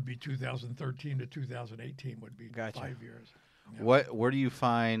 Would be 2013 to 2018 would be Gotcha. 5 years. Yeah. Where do you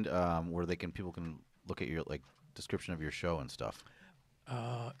find where people can look at your description of your show and stuff?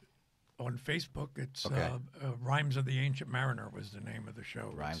 On Facebook, it's Okay. Rhymes of the Ancient Mariner was the name of the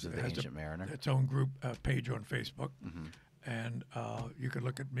show. Rhymes of It the has Ancient Mariner. its own group page on Facebook. Mm-hmm. And you could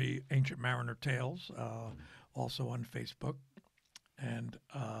look at me, Ancient Mariner Tales, also on Facebook. And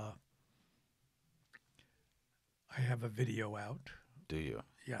I have a video out. Do you?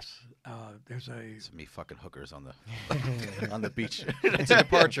 Yes, there's a. It's me fucking hookers on the on the beach. It's a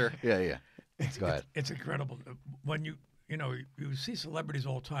departure. Yeah, yeah. Go ahead. It's incredible when you see celebrities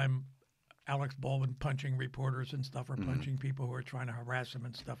all the time. Alex Baldwin punching reporters and stuff, or punching people who are trying to harass him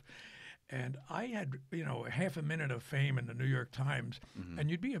and stuff. And I had, half a minute of fame in the New York Times, and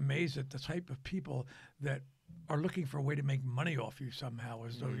you'd be amazed at the type of people that are looking for a way to make money off you somehow,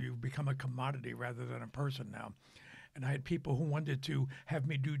 as though you've become a commodity rather than a person now. And I had people who wanted to have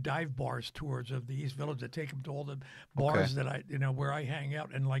me do dive bars tours of the East Village, to take them to all the bars that I, where I hang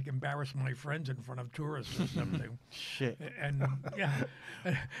out, and embarrass my friends in front of tourists or something. Shit. And yeah,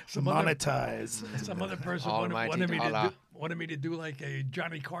 Monetize. some other person Almighty wanted me to do like a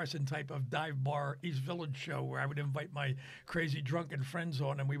Johnny Carson type of dive bar East Village show, where I would invite my crazy drunken friends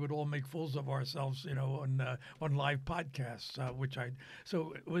on, and we would all make fools of ourselves, on live podcasts.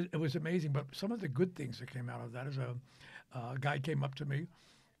 So it was amazing. But some of the good things that came out of that is a guy came up to me,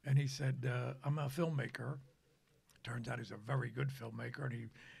 and he said, "I'm a filmmaker." Turns out he's a very good filmmaker, and he's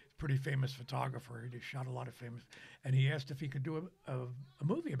a pretty famous photographer. He just shot a lot of famous. And he asked if he could do a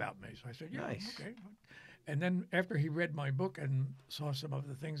movie about me. So I said, "Yeah, Nice. okay." And then after he read my book and saw some of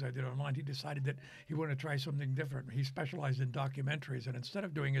the things I did online, he decided that he wanted to try something different. He specialized in documentaries, and instead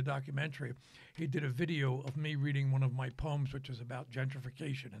of doing a documentary, he did a video of me reading one of my poems, which is about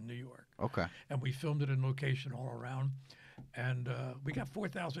gentrification in New York. Okay. And we filmed it in location all around. And we got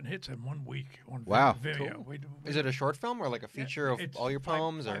 4,000 hits in 1 week on Wow. video. Is it a short film or like a feature of It's all your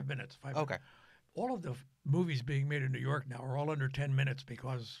poems? 5 minutes. 5 Okay. minutes. All of the movies being made in New York now are all under 10 minutes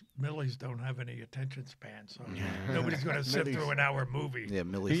because millies don't have any attention span. So nobody's going to sit Millies. through an hour movie. Yeah, Did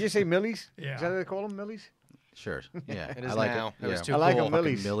Millie's. you say Millies? Yeah. Is that what they call them, Millies? Sure. Yeah. It is I like now. It. It was Yeah. too I like cool. them, Fucking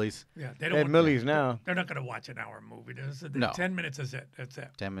Millies. Millie's. Yeah, they They don't. have Millies now. They're not going to watch an hour movie. No. 10 minutes is it. That's it.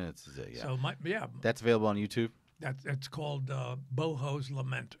 10 minutes is it? Yeah. So 'That's available on YouTube. It's called Boho's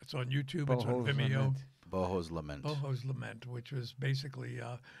Lament. It's on YouTube. It's on Boho's Vimeo. Lament. Boho's Lament. Boho's Lament, which was basically,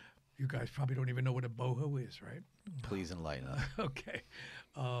 you guys probably don't even know what a boho is, right? Please enlighten us. Okay.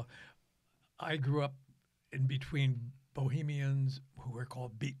 I grew up in between bohemians who were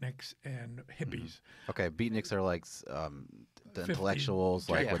called beatniks and hippies. Okay, beatniks are like the 50s, intellectuals,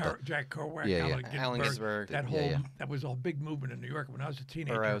 like with the Jack Kerouac, Yeah, yeah. Allen Ginsberg. That whole Yeah. that was a big movement in New York. When I was a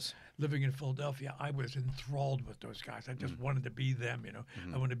teenager, Burroughs. living in Philadelphia, I was enthralled with those guys. I just wanted to be them.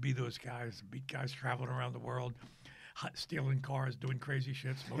 I wanted to be those guys, beat guys traveling around the world, stealing cars, doing crazy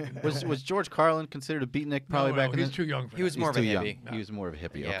shit, smoking. Was George Carlin considered a beatnik probably back in he's the too young for He was that. more He's of a too young. hippie. He was more of a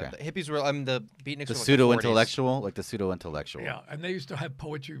hippie. Yeah, Okay. the hippies were. The beatniks The were like pseudo 40s. intellectual, like the pseudo intellectual. Yeah, and they used to have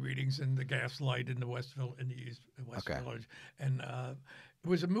poetry readings in the Gaslight in the West Okay. Village, and it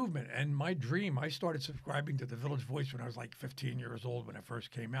was a movement. And my dream, I started subscribing to the Village Voice when I was like 15 years old when it first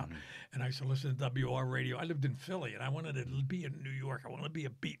came out, and I used to listen to WR radio. I lived in Philly, and I wanted to be in New York. I wanted to be a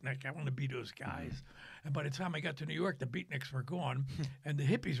beatnik. I wanted to be those guys. And by the time I got to New York, the beatniks were gone, and the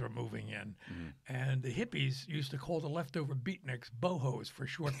hippies were moving in. And the hippies used to call the leftover beatniks bohos for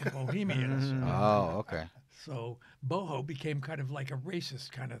short for bohemians. Oh, okay. So boho became kind of like a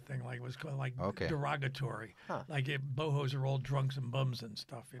racist kind of thing, like it was called like Okay. derogatory. Like bohos are all drunks and bums and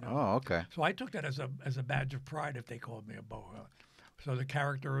stuff, Oh, okay. So I took that as a badge of pride if they called me a boho. So the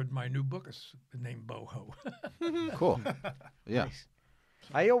character in my new book is named Boho. Cool. Yeah. Nice.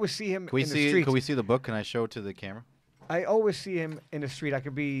 I always see him Can we in the see? streets. Can we see the book? Can I show it to the camera? I always see him in the street. I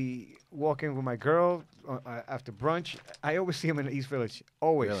could be walking with my girl after brunch. I always see him in the East Village.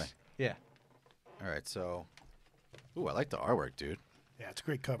 Always. Really? Yeah. All right. So, ooh, I like the artwork, dude. Yeah, it's a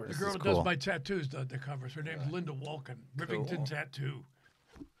great cover. The girl is that cool. does my tattoos, the covers. Her name's Linda Walken, Rivington Tattoo.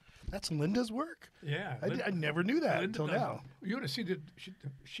 That's Linda's work. Yeah, I never knew that Linda until does- now. You ought to see that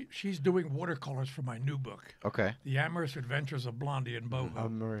she's doing watercolors for my new book, Okay. The Amorous Adventures of Blondie and Boho.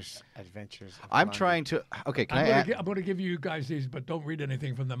 Amorous Adventures. of I'm Blondie. trying to. Okay. Can I'm going to give you guys these, but don't read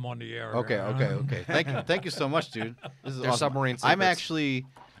anything from them on the air. Okay. Thank you so much, dude. This is They're awesome. submarine I'm secrets. actually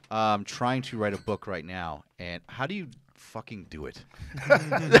trying to write a book right now, and how do you fucking do it?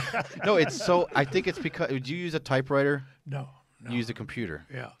 No, it's so. I think it's because. Do you use a typewriter? No. You use a computer.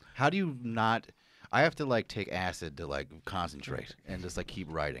 Yeah. How do you not? I have to like take acid to like concentrate and just like keep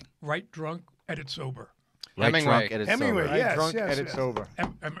writing. Write drunk, edit sober. Right Hemingway. drunk, edit Hemingway, sober. yeah. Right Yes, drunk, yes, edit yes. sober.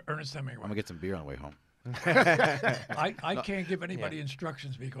 Ernest Hemingway. I'm gonna get some beer on the way home. I can't give anybody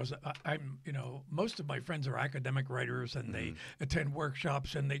instructions because I'm, most of my friends are academic writers and they attend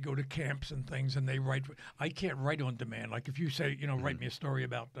workshops and they go to camps and things and they write. I can't write on demand. Like if you say, write me a story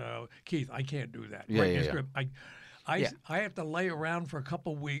about Keith, I can't do that. Yeah, Write me yeah, a yeah. script. I have to lay around for a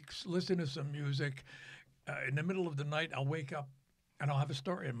couple weeks, listen to some music. In the middle of the night, I'll wake up and I'll have a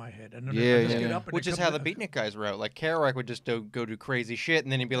story in my head. And then Yeah, I just yeah, get yeah. up and Which it is comes how the beatnik guys wrote. Like Kerouac would just go do crazy shit,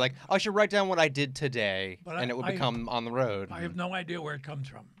 and then he'd be like, "I should write down what I did today," But and it would I- become on the road. I have no idea where it comes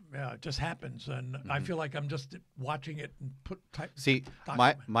from. Yeah, it just happens, and I feel like I'm just watching it and See,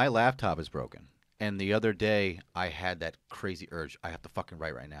 my laptop is broken, and the other day I had that crazy urge. I have to fucking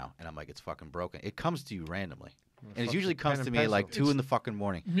write right now, and I'm like, it's fucking broken. It comes to you randomly, and it usually comes pen to and me at like pencil. 2 in the fucking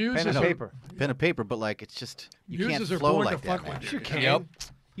morning. Muses Pen and are- paper. Pen and paper, but like it's just you can't Muses are flow born like to that, fuck man. with you. Yep.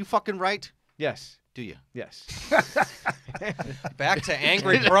 You fucking write? Yes. Do you? Yes. Back to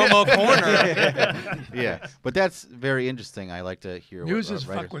angry promo corner. Yeah, but that's very interesting. I like to hear Muses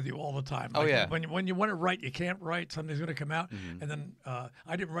what fuck writers. with you all the time. Oh, yeah. When you want to write, you can't write. Something's going to come out, and then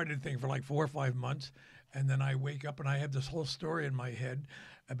I didn't write anything for like 4 or 5 months, and then I wake up and I have this whole story in my head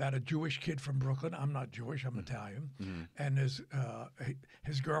about a Jewish kid from Brooklyn. I'm not Jewish. I'm Italian, and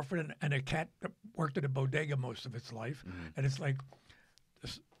his girlfriend and a cat that worked at a bodega most of its life, and it's like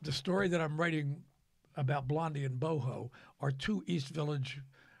the story that I'm writing about Blondie and Boho are two East Village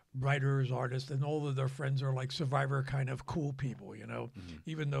writers, artists, and all of their friends are like Survivor kind of cool people,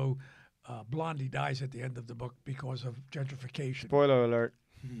 even though Blondie dies at the end of the book because of gentrification. Spoiler alert.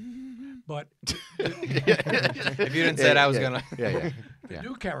 But If you didn't say it, I was gonna. Yeah. the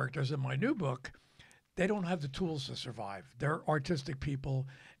new characters in my new book, they don't have the tools to survive. They're artistic people,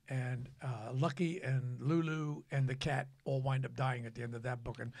 and Lucky and Lulu and the cat all wind up dying at the end of that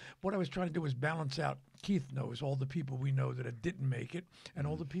book. And what I was trying to do is balance out. Keith knows all the people we know that didn't make it, and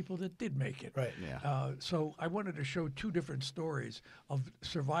all the people that did make it. Right. Yeah. So I wanted to show two different stories of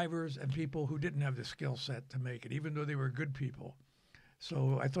survivors and people who didn't have the skill set to make it, even though they were good people.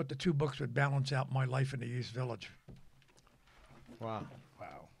 So I thought the two books would balance out my life in the East Village. Wow.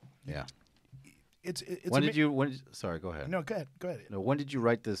 Wow. Yeah. It's When did you? Sorry, go ahead. No, go ahead. Go ahead. No, when did you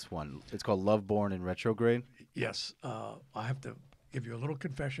write this one? It's called Love Born in Retrograde. Yes, I have to give you a little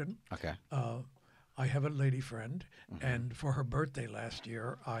confession. Okay. I have a lady friend, and for her birthday last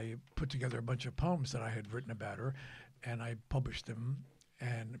year, I put together a bunch of poems that I had written about her, and I published them,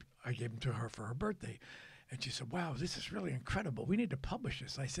 and I gave them to her for her birthday. And she said, "Wow, this is really incredible. We need to publish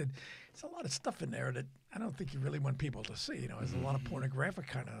this." I said, "There's a lot of stuff in there that I don't think you really want people to see. You know, there's a lot of pornographic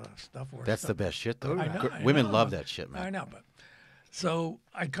kind of stuff." Or That's stuff. the best shit, though. I know, I Women know. love that shit, man. I know, but so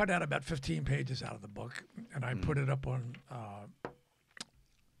I cut out about 15 pages out of the book, and I put it up on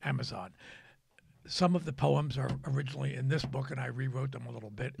Amazon. Some of the poems are originally in this book, and I rewrote them a little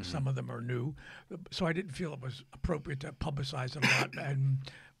bit. Some of them are new, so I didn't feel it was appropriate to publicize it a lot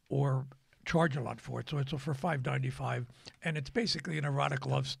or charge a lot for it. So it's for $5.95, and it's basically an erotic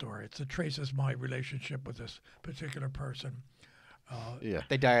love story. It traces my relationship with this particular person. Yeah.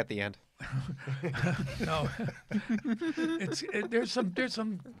 They die at the end. No, there's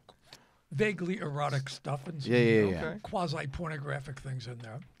some vaguely erotic stuff and some Yeah. quasi pornographic things in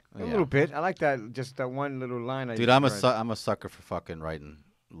there. A little bit. I like that. Just that one little line. Dude, I'm a sucker for fucking writing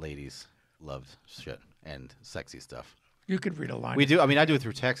ladies love shit and sexy stuff. You could read a line. We do. I mean, I do it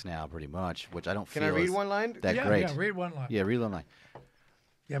through text now, pretty much, which I don't Can feel I read is one line? that yeah, great. Yeah, read one line. Yeah, read one line.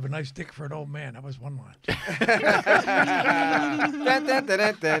 You have a nice dick for an old man. That was one line. Dun, dun, dun,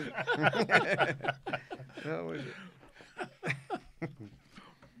 dun, dun. What was it?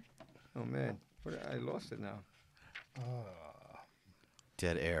 Oh man, I lost it now.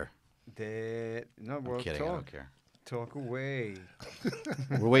 Dead air. No, I'm well, kidding. I talk. don't care. Talk away.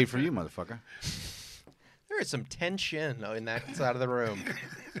 We're waiting for you, motherfucker. There is some tension in that side of the room.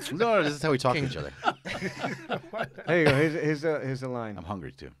 No, this is how we talk to each other. There you go. Here's the line. I'm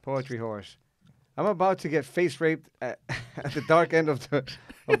hungry too. Poetry horse. I'm about to get face raped at the dark end of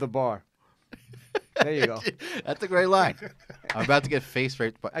the bar. There you go. That's a great line. I'm about to get face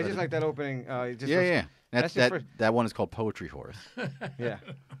raped. I just like that opening. Yeah. That's just for- That one is called Poetry Horse. Yeah.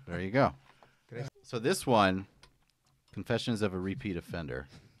 There you go. So this one, Confessions of a Repeat Offender.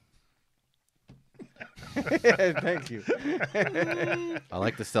 Thank you. I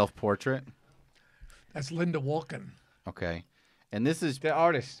like the self-portrait. That's Linda Walken. Okay. And this is, The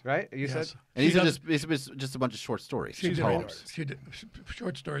artist, right? You Yes. said. and these She are does- just a bunch of short stories. She did poems. She did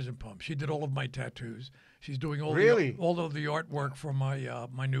short stories and poems. She did all of my tattoos. She's doing all Really? all of the artwork for my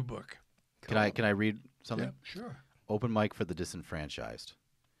my new book. Can I read something? Yeah, sure. Open mic for the disenfranchised.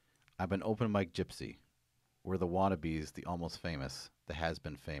 I'm an open mic gypsy. We're the wannabes, the almost famous, the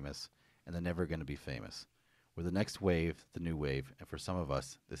has-been famous, and the never going to be famous. We're the next wave, the new wave, and for some of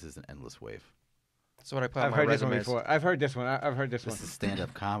us, this is an endless wave. That's what I put on I've my heard this one resumes. before. I've heard this one. I've heard this one. This is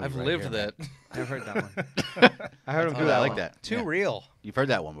stand-up comedy. I've right lived here, that. man. I've heard that one. I heard him do Oh, that I like one. that. Too Yeah. real. You've heard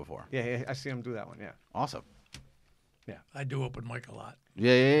that one before. Yeah, I see him do that one. Yeah. Awesome. I do open mic a lot.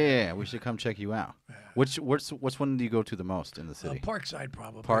 Yeah. We should come check you out. Which one do you go to the most in the city? Parkside,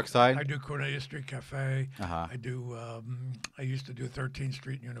 probably. Parkside? I do Cornelia Street Cafe. Uh-huh. I do. I used to do 13th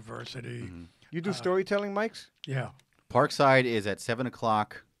Street University. You do storytelling, Mikes? Yeah, Parkside is at 7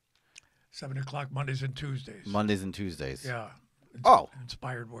 o'clock 7:00 Mondays and Tuesdays. Mondays and Tuesdays. Yeah. Oh.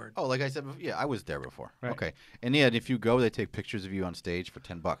 Inspired word. Oh, like I said, yeah, I was there before. Right. Okay, and yeah, if you go, they take pictures of you on stage for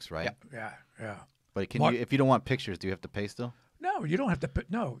 $10, right? Yeah. But can What? you, if you don't want pictures, do you have to pay still? No, you don't have to.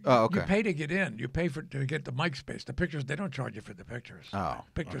 No. Oh, okay. You pay to get in. You pay to get the mic space. The pictures, they don't charge you for the pictures. Oh,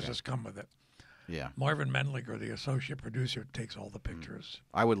 Pictures okay. just come with it. Yeah, Marvin Menlinger, the associate producer, takes all the Mm. pictures.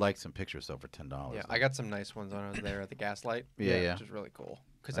 I would like some pictures though for $10. Yeah, I got some nice ones when I was there at the Gaslight. Yeah. Which is really cool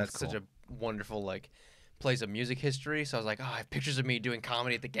because That's that's such a wonderful place of music history. So I was like, oh, I have pictures of me doing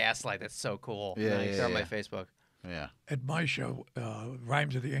comedy at the Gaslight. That's so cool. Yeah, Nice. yeah, They're on my yeah. Facebook. Yeah. At my show,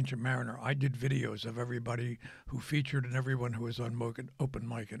 Rhymes of the Ancient Mariner, I did videos of everybody who featured and everyone who was on open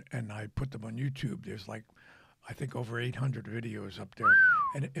mic, and I put them on YouTube. There's I think over 800 videos up there.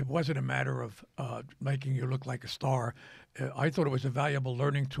 And it wasn't a matter of making you look like a star. I thought it was a valuable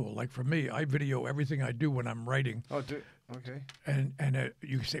learning tool. Like for me, I video everything I do when I'm writing. Oh, okay. And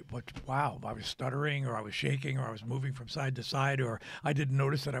you say, wow, I was stuttering, or I was shaking, or I was moving from side to side, or I didn't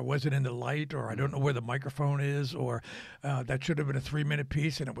notice that I wasn't in the light, or I don't know where the microphone is, or that should have been a 3-minute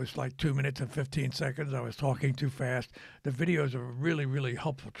piece, and it was like 2 minutes and 15 seconds. I was talking too fast. The videos are a really, really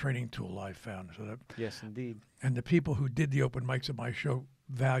helpful training tool I found. Yes, indeed. And the people who did the open mics at my show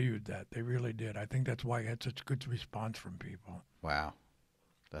valued that. They really did. I think that's why I had such good response from people. Wow,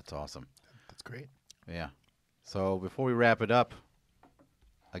 that's awesome. That's great. Yeah. So before we wrap it up,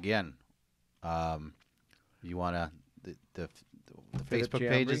 again, you wanna the Phillip Facebook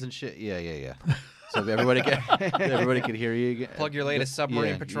pages Giambri? and shit. Yeah. So everybody can hear you again. Plug your latest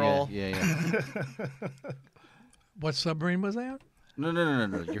Submarine Patrol. Yeah. What submarine was that? No.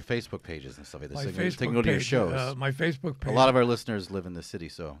 Your Facebook pages and stuff like this. My So they Facebook can go to your page, shows. my Facebook page. A lot of our listeners live in the city,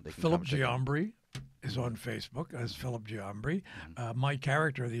 so they can Phillip come check it out. Giambri. is on Facebook as Phillip Giambri. My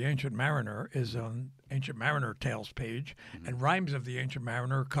character, the Ancient Mariner, is on Ancient Mariner Tales page, and Rhymes of the Ancient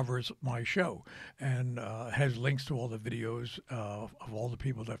Mariner covers my show and has links to all the videos of all the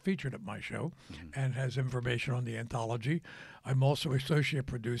people that featured at my show, and has information on the anthology. I'm also associate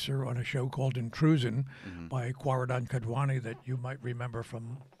producer on a show called Intrusion by Kwaradon Kadwani that you might remember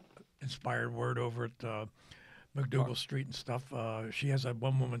from Inspired Word over at McDougal Street and stuff. She has a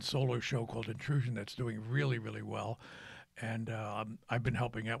one-woman solo show called Intrusion that's doing really, really well. And I've been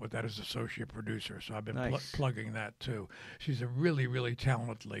helping out with that as associate producer, so I've been plugging that too. She's a really, really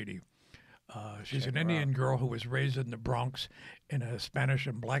talented lady. She's an Indian girl who was raised in the Bronx in a Spanish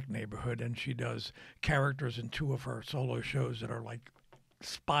and black neighborhood, and she does characters in 2 of her solo shows that are like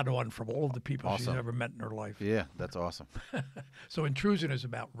spot on from all of the people she's ever met in her life. Yeah, that's awesome. So Intrusion is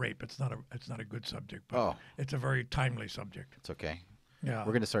about rape. It's not a good subject, but it's a very timely subject. It's okay. Yeah,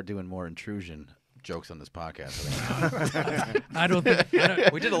 we're gonna start doing more intrusion jokes on this podcast. I don't think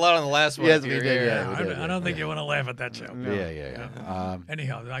we did a lot on the last one. Yes, we did. I don't think you want to laugh at that joke. No. Yeah.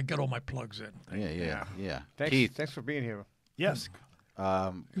 Anyhow, I got all my plugs in. Yeah. Thanks, Keith, thanks for being here. Yes.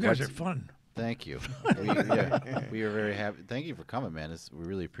 You guys are fun. Thank you. We are very happy. Thank you for coming, man. We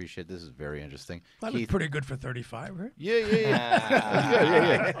really appreciate this. Is very interesting. I look pretty good for 35, right? Yeah,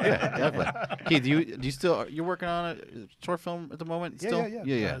 definitely. Keith, you're working on a short film at the moment? Still?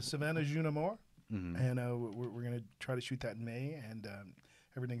 Yeah. Savannah Junamore, and we're gonna try to shoot that in May, and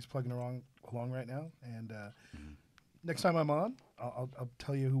everything's plugging along right now. And next time I'm on, I'll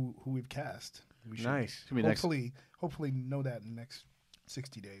tell you who we've cast. We should hopefully know that in the next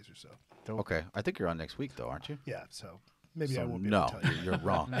 60 days or so. Okay, I think you're on next week, though, aren't you? Yeah, so maybe I won't be able to tell you. You're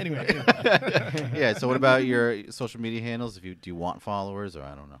wrong. Anyway. Yeah, so what about your social media handles? Do you want followers, or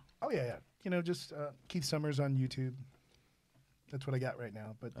I don't know? Oh, yeah. Just Keith Summers on YouTube. That's what I got right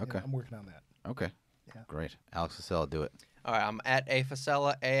now, but I'm working on that. Okay. Yeah. Great. Alex Fasella, do it. All right, I'm at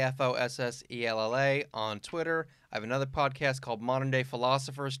Afosella, AFOSSELLA on Twitter. I have another podcast called Modern Day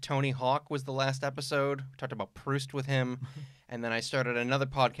Philosophers. Tony Hawk was the last episode. We talked about Proust with him. And then I started another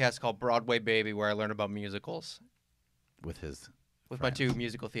podcast called Broadway Baby, where I learn about musicals. With my 2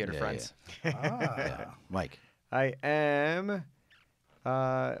 musical theater friends. Yeah. Mike. I am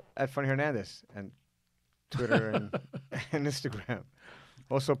at Funny Hernandez and Twitter and Instagram.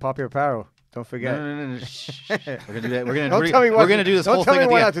 Also, Popular Apparel. Don't forget. No. Shh. We're gonna do that. We're gonna do this don't whole tell thing.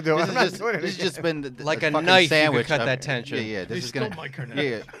 Me what not to do. This has just been like a fucking knife. Sandwich. You could cut that tension. Yeah. This is gonna. Mike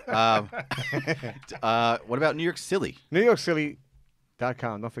Hernandez. What about New York Silly?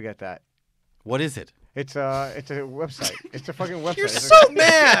 NewYorkCilly.com. Don't forget that. What is it? It's a website. It's a fucking website. You're so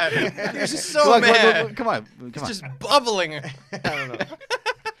mad. You're just so mad. Come on. It's just bubbling. I don't know.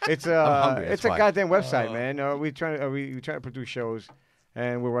 It's hungry, it's that's a why. goddamn website, man. We try to produce shows,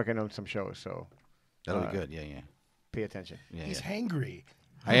 and we're working on some shows. So That'll be good. Yeah. pay attention. Yeah. He's hangry.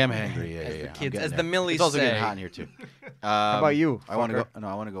 I am hangry. Yeah. As the I'm kids, getting as there. the Millies It's also say. getting hot in here too. How about you? I want to go. No,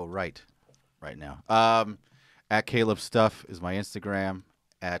 I want to go right now. At Caleb Stuff is my Instagram.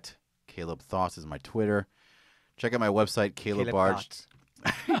 At Caleb Thoughts is my Twitter. Check out my website, Caleb Barge. Thoughts.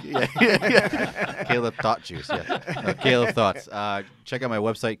 yeah. Caleb Thought Juice. Yeah. No, Caleb Thoughts. Check out my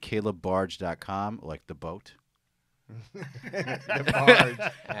website, calebbarge.com, like the boat. The Barge.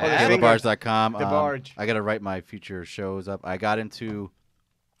 CalebBarge.com. The Barge. I got to write my future shows up. I got into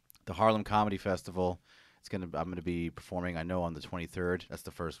the Harlem Comedy Festival. I'm gonna be performing. I know on the 23rd. That's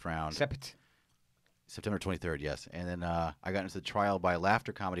the first round. September 23rd, yes. And then I got into the Trial by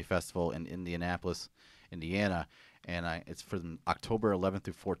Laughter Comedy Festival in Indianapolis, Indiana. And it's from October 11th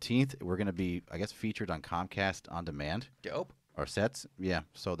through 14th. We're going to be, I guess, featured on Comcast On Demand. Dope. Our sets. Yeah.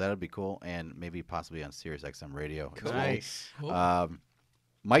 So that'll be cool. And maybe possibly on Sirius XM Radio. Cool. Nice. Cool.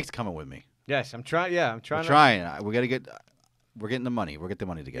 Mike's coming with me. Yes, I'm trying. Yeah, I'm trying. We're trying. We're getting the money. We're getting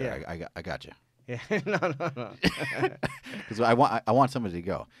the money together. Yeah. I got you. Yeah. No. Because I want somebody to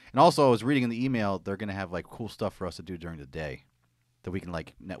go. And also, I was reading in the email, they're going to have like cool stuff for us to do during the day that we can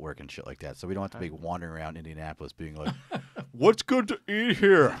like network and shit like that. So we don't have to be wandering around Indianapolis being like, what's good to eat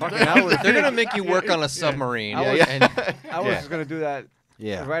here? They're gonna make you work on a submarine. I was gonna do that.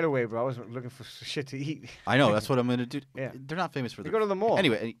 Yeah. Right away, bro. I was looking for shit to eat. I know. That's what I'm going to do. Yeah. They're not famous for You go to the mall.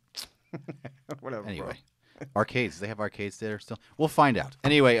 Anyway. Whatever. Anyway. Arcades. They have arcades there still. We'll find out.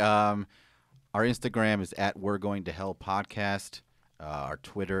 Anyway, our Instagram is at We're Going to Hell Podcast. Our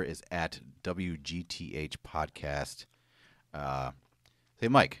Twitter is at WGTH Podcast. Hey,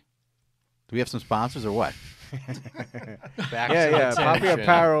 Mike, do we have some sponsors or what? Back to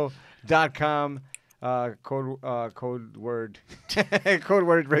PoppyApparel.com. Code word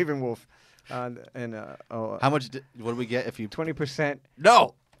Ravenwolf. How much? What do we get if you? 20%.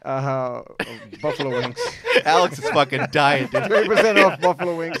 No. Buffalo wings. Alex is fucking dying, dude. 20% off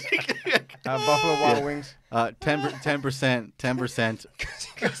Buffalo wings. Buffalo Wild Wings. 10%.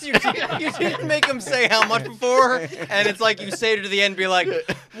 Because you didn't make him say how much before, and it's like you say to the end, be like,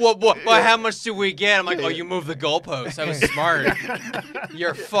 what, how much do we get? I'm like, oh, you moved the goalpost. That was smart.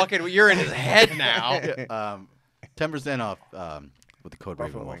 You're in his head now. 10% off with the code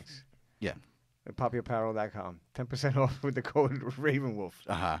Buffalo Ravenwolf. Wings. Yeah. At poppyapparel.com. 10% off with the code Ravenwolf.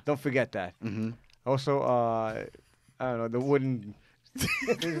 Don't forget that. Mm-hmm. Also, I don't know, the wooden...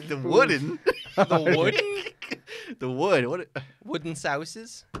 The wooden? The wooden? The wood. What? Wooden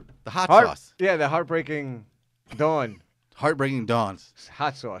sauces? The hot sauce. Yeah, the Heartbreaking Dawn. Heartbreaking Dawns.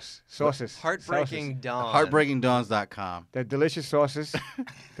 Hot sauce. Sauces. Heartbreaking Dawn. Heartbreakingdawns.com. They're delicious sauces.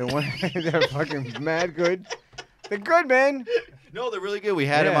 They're fucking mad good. They're good, man. No, they're really good. We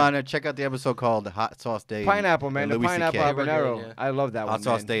had them on. Check out the episode called "The Hot Sauce Day." Pineapple, man. The Louis pineapple CK. habanero. Good, yeah. I love that one. Hot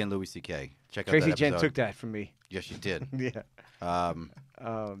Sauce man. Day and Louis C.K. Check out Tracy that Jen episode. took that from me. Yes, she did. Yeah. Um,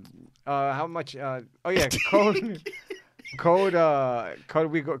 How much? Oh yeah, code. Code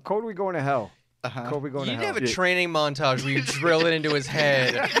we going to hell. Code we going You to need to hell. have a training montage where you drill it into his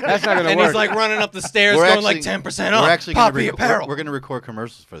head. That's not gonna And work. he's like running up the stairs We're going actually- like 10% off. We're actually Poppy apparel. We're gonna record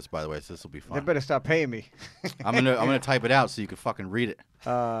commercials for this, by the way, so this will be They fun. better stop paying me. I'm gonna type it out so you can fucking read it.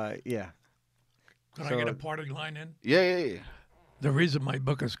 Yeah. Can I get a parting line in? Yeah. The reason my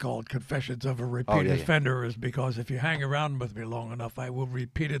book is called Confessions of a Repeat yeah. Offender is because if you hang around with me long enough, I will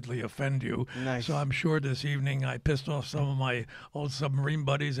repeatedly offend you. Nice. So I'm sure this evening I pissed off some of my old submarine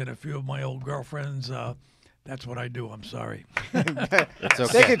buddies and a few of my old girlfriends. That's what I do. I'm sorry. It's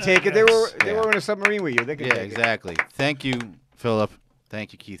okay. They can take it. They were Yeah. in a submarine with you. They can Yeah, take exactly. Thank you, Philip.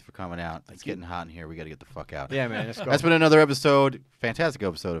 Thank you, Keith, for coming out. It's getting hot in here. We got to get the fuck out. it. Yeah, man. Let's go. That's been another episode, fantastic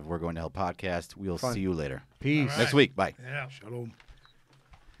episode of We're Going to Hell podcast. We'll Fun. see you later. Peace. All right. Next week. Bye. Yeah. Shalom.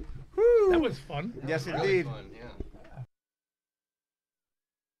 That was fun. Yes, Really indeed. fun, yeah.